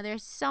times,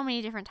 there's so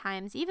many different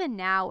times even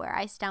now where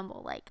I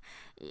stumble, like,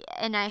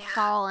 and I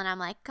fall, and I'm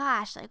like,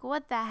 gosh, like,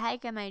 what the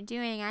heck am I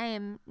doing? I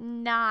am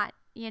not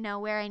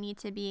where I need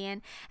to be.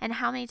 And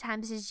how many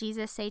times does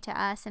Jesus say to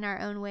us in our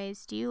own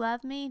ways, do you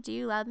love me? Do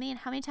you love me? And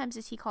how many times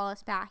does he call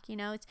us back?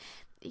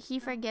 He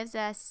forgives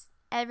us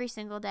every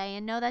single day.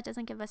 And no, that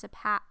doesn't give us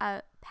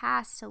a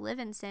pass to live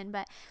in sin,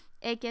 but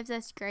it gives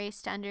us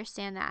grace to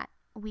understand that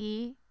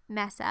we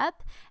mess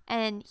up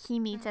and he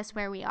meets us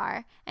where we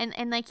are.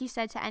 And like you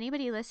said, to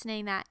anybody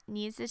listening that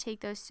needs to take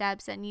those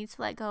steps, that needs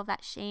to let go of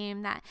that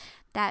shame,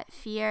 that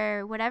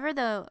fear, whatever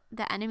the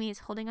enemy is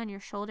holding on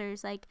your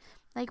shoulders, like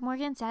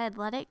Morgan said,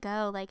 let it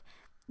go. Like,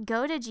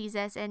 go to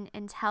Jesus and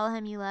tell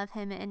him you love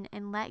him,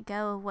 and let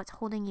go of what's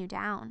holding you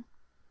down.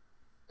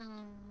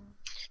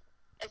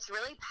 It's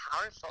really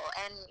powerful.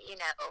 And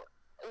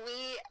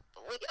we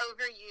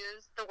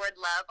overuse the word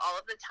love all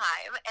of the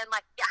time, and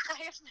like,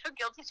 I am so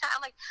guilty. I'm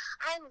like,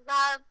 I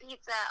love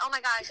pizza. Oh my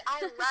gosh,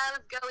 I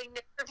love going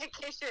to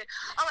vacation.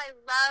 Oh, I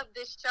love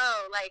this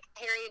show, like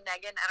Harry and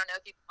Meghan. I don't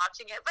know if you're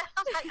watching it, but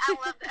I'm like, I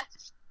love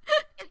this.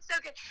 It's so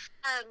good.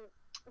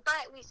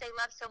 But we say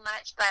love so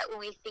much, but when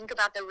we think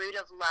about the root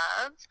of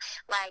love,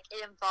 like,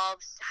 it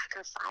involves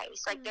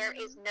sacrifice. Like, there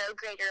is no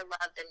greater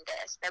love than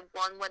this, that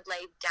one would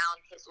lay down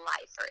his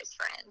life for his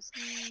friends.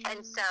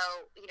 And so,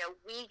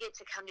 we get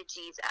to come to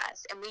Jesus,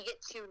 and we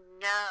get to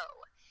know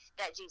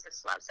that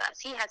Jesus loves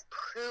us. He has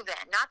proven,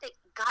 not that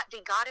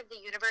the God of the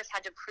universe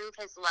had to prove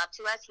his love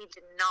to us. He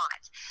did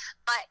not.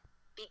 But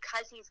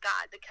because he's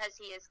God, because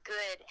he is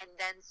good and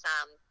then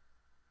some,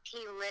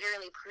 he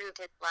literally proved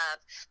his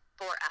love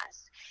for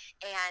us.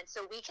 And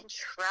so we can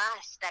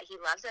trust that he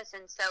loves us.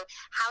 And so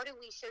how do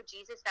we show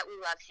Jesus that we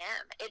love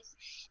him?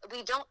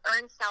 We don't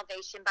earn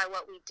salvation by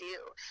what we do,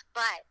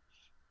 but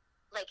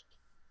like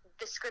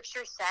the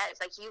scripture says,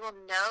 like,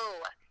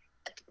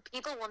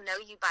 people will know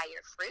you by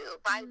your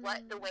fruit, by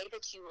the way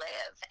that you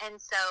live.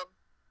 And so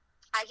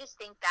I just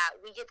think that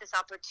we get this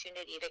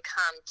opportunity to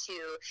come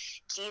to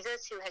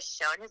Jesus, who has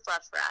shown his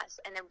love for us,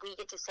 and then we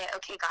get to say,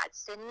 okay, God,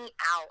 send me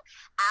out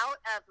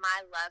of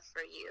my love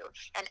for you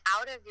and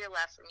out of your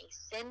love for me.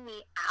 Send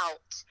me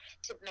out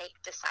to make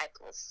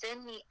disciples.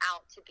 Send me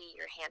out to be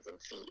your hands and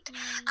feet.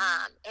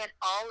 And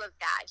all of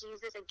that.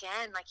 Jesus,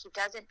 again, like, he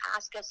doesn't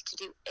ask us to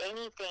do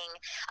anything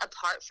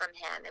apart from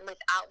him and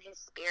without his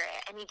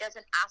spirit. And he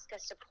doesn't ask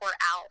us to pour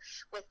out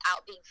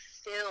without being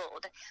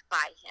filled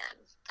by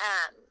him.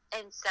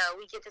 And so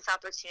we get this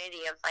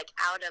opportunity of, like,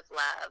 out of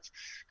love,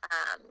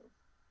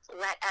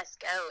 let us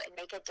go and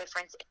make a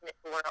difference in this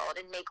world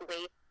and make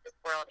waves in this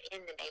world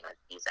in the name of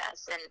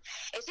Jesus. And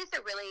it's just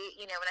a really,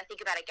 when I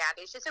think about it,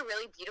 Gabby, it's just a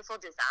really beautiful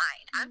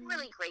design. I'm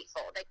really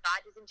grateful that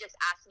God doesn't just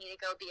ask me to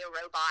go be a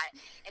robot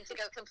and to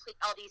go complete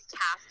all these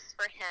tasks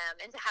for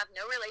him and to have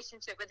no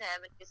relationship with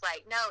him. And just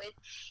like, no,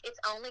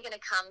 it's only going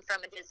to come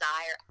from a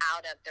desire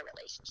out of the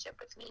relationship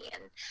with me.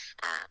 And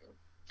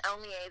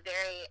only a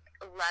very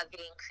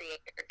loving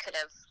creator could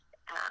have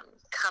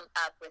come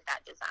up with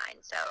that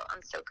design. So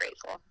I'm so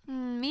grateful.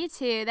 Me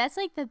too. That's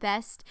like the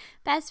best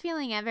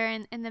feeling ever,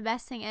 and the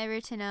best thing ever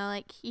to know,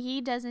 like,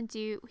 he doesn't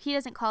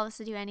call us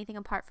to do anything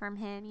apart from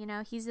him.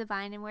 He's the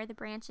vine and we're the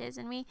branches,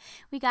 and we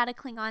got to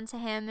cling on to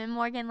him. And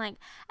Morgan, like,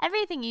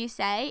 everything you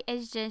say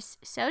is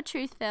just so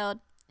truth-filled,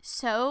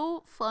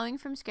 so flowing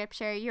from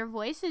scripture. Your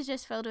voice is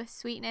just filled with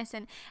sweetness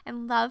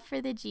and love for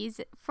the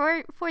Jesus,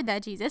 for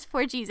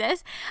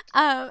Jesus.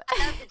 I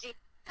love the Jesus.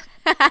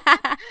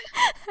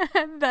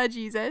 The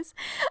Jesus.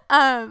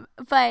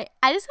 But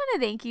I just want to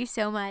thank you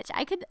so much.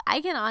 I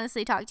can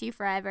honestly talk to you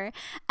forever.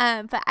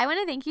 But I want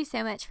to thank you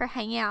so much for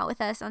hanging out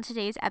with us on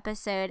today's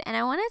episode. And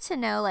I wanted to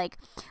know, like,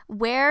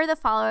 where the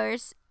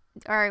followers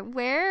or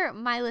where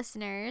my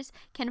listeners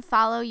can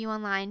follow you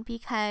online,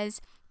 because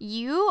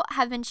you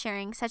have been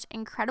sharing such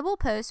incredible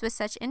posts with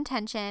such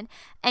intention,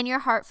 and your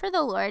heart for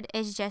the Lord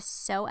is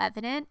just so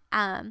evident.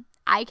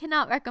 I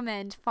cannot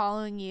recommend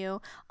following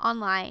you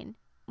online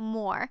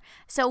more.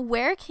 So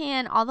where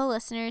can all the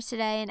listeners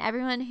today and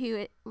everyone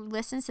who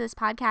listens to this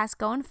podcast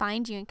go and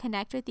find you and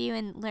connect with you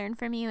and learn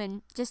from you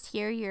and just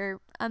hear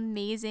your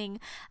amazing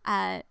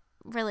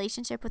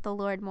relationship with the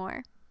Lord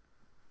more?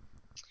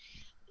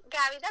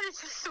 Gabby, that is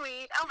so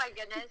sweet. Oh my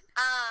goodness.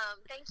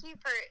 Thank you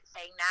for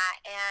saying that.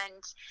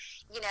 And,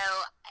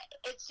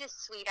 it's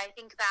just sweet. I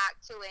think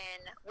back to when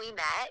we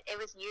met. It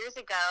was years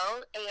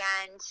ago.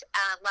 And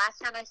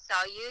last time I saw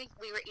you,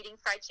 we were eating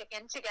fried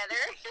chicken together.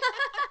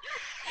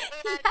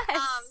 And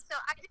yes. So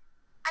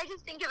I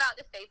just think about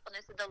the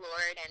faithfulness of the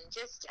Lord and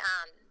just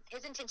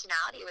his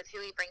intentionality with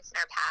who he brings in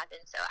our path.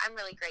 And so I'm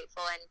really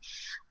grateful. And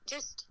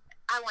just,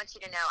 I want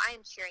you to know I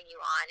am cheering you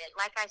on. And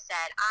like I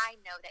said, I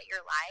know that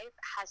your life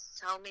has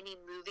so many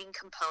moving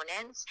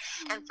components.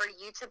 Mm-hmm. And for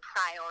you to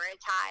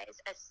prioritize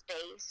a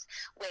space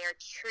where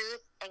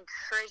truth,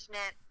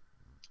 encouragement,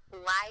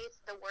 life,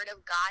 the word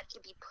of God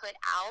can be put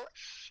out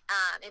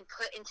and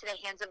put into the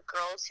hands of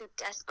girls who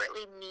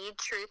desperately need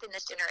truth in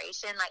this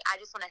generation. Like, I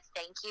just want to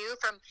thank you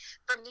for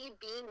me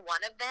being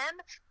one of them.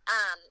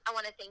 I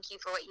want to thank you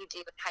for what you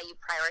do and how you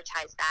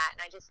prioritize that. And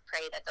I just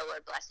pray that the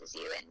Lord blesses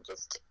you in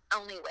just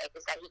only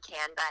ways that he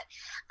can. But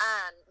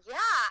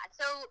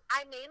so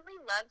I mainly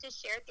love to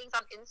share things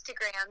on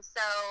Instagram.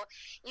 So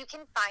you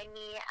can find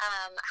me.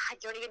 I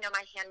don't even know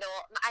my handle.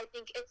 I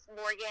think it's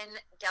Morgan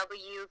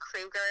W.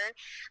 Kruger.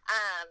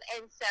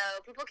 And so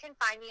people can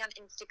find me on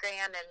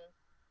Instagram. And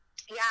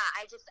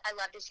I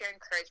love to share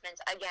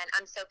encouragement. Again,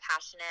 I'm so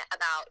passionate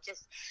about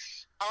just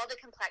all the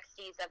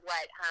complexities of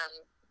what,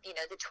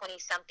 the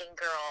 20-something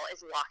girl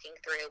is walking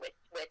through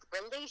with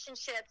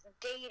relationships,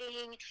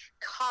 dating,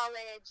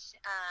 college,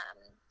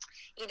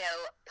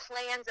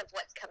 plans of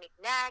what's coming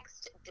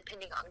next,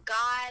 depending on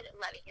God,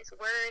 loving his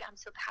word. I'm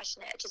so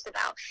passionate just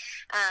about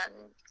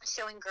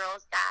showing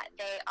girls that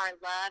they are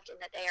loved and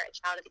that they are a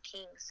child of the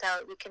King. So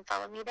you can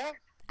follow me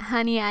there.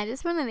 Honey, I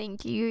just want to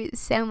thank you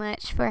so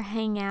much for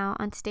hanging out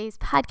on today's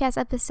podcast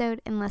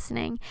episode and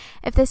listening.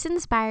 If this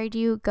inspired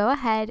you, go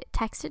ahead,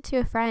 text it to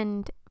a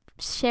friend,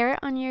 share it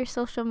on your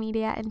social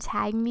media, and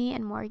tag me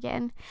and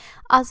Morgan.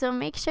 Also,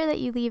 make sure that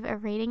you leave a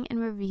rating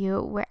and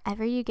review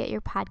wherever you get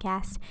your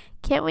podcast.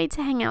 Can't wait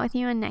to hang out with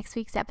you on next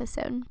week's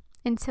episode.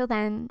 Until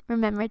then,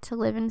 remember to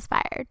live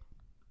inspired.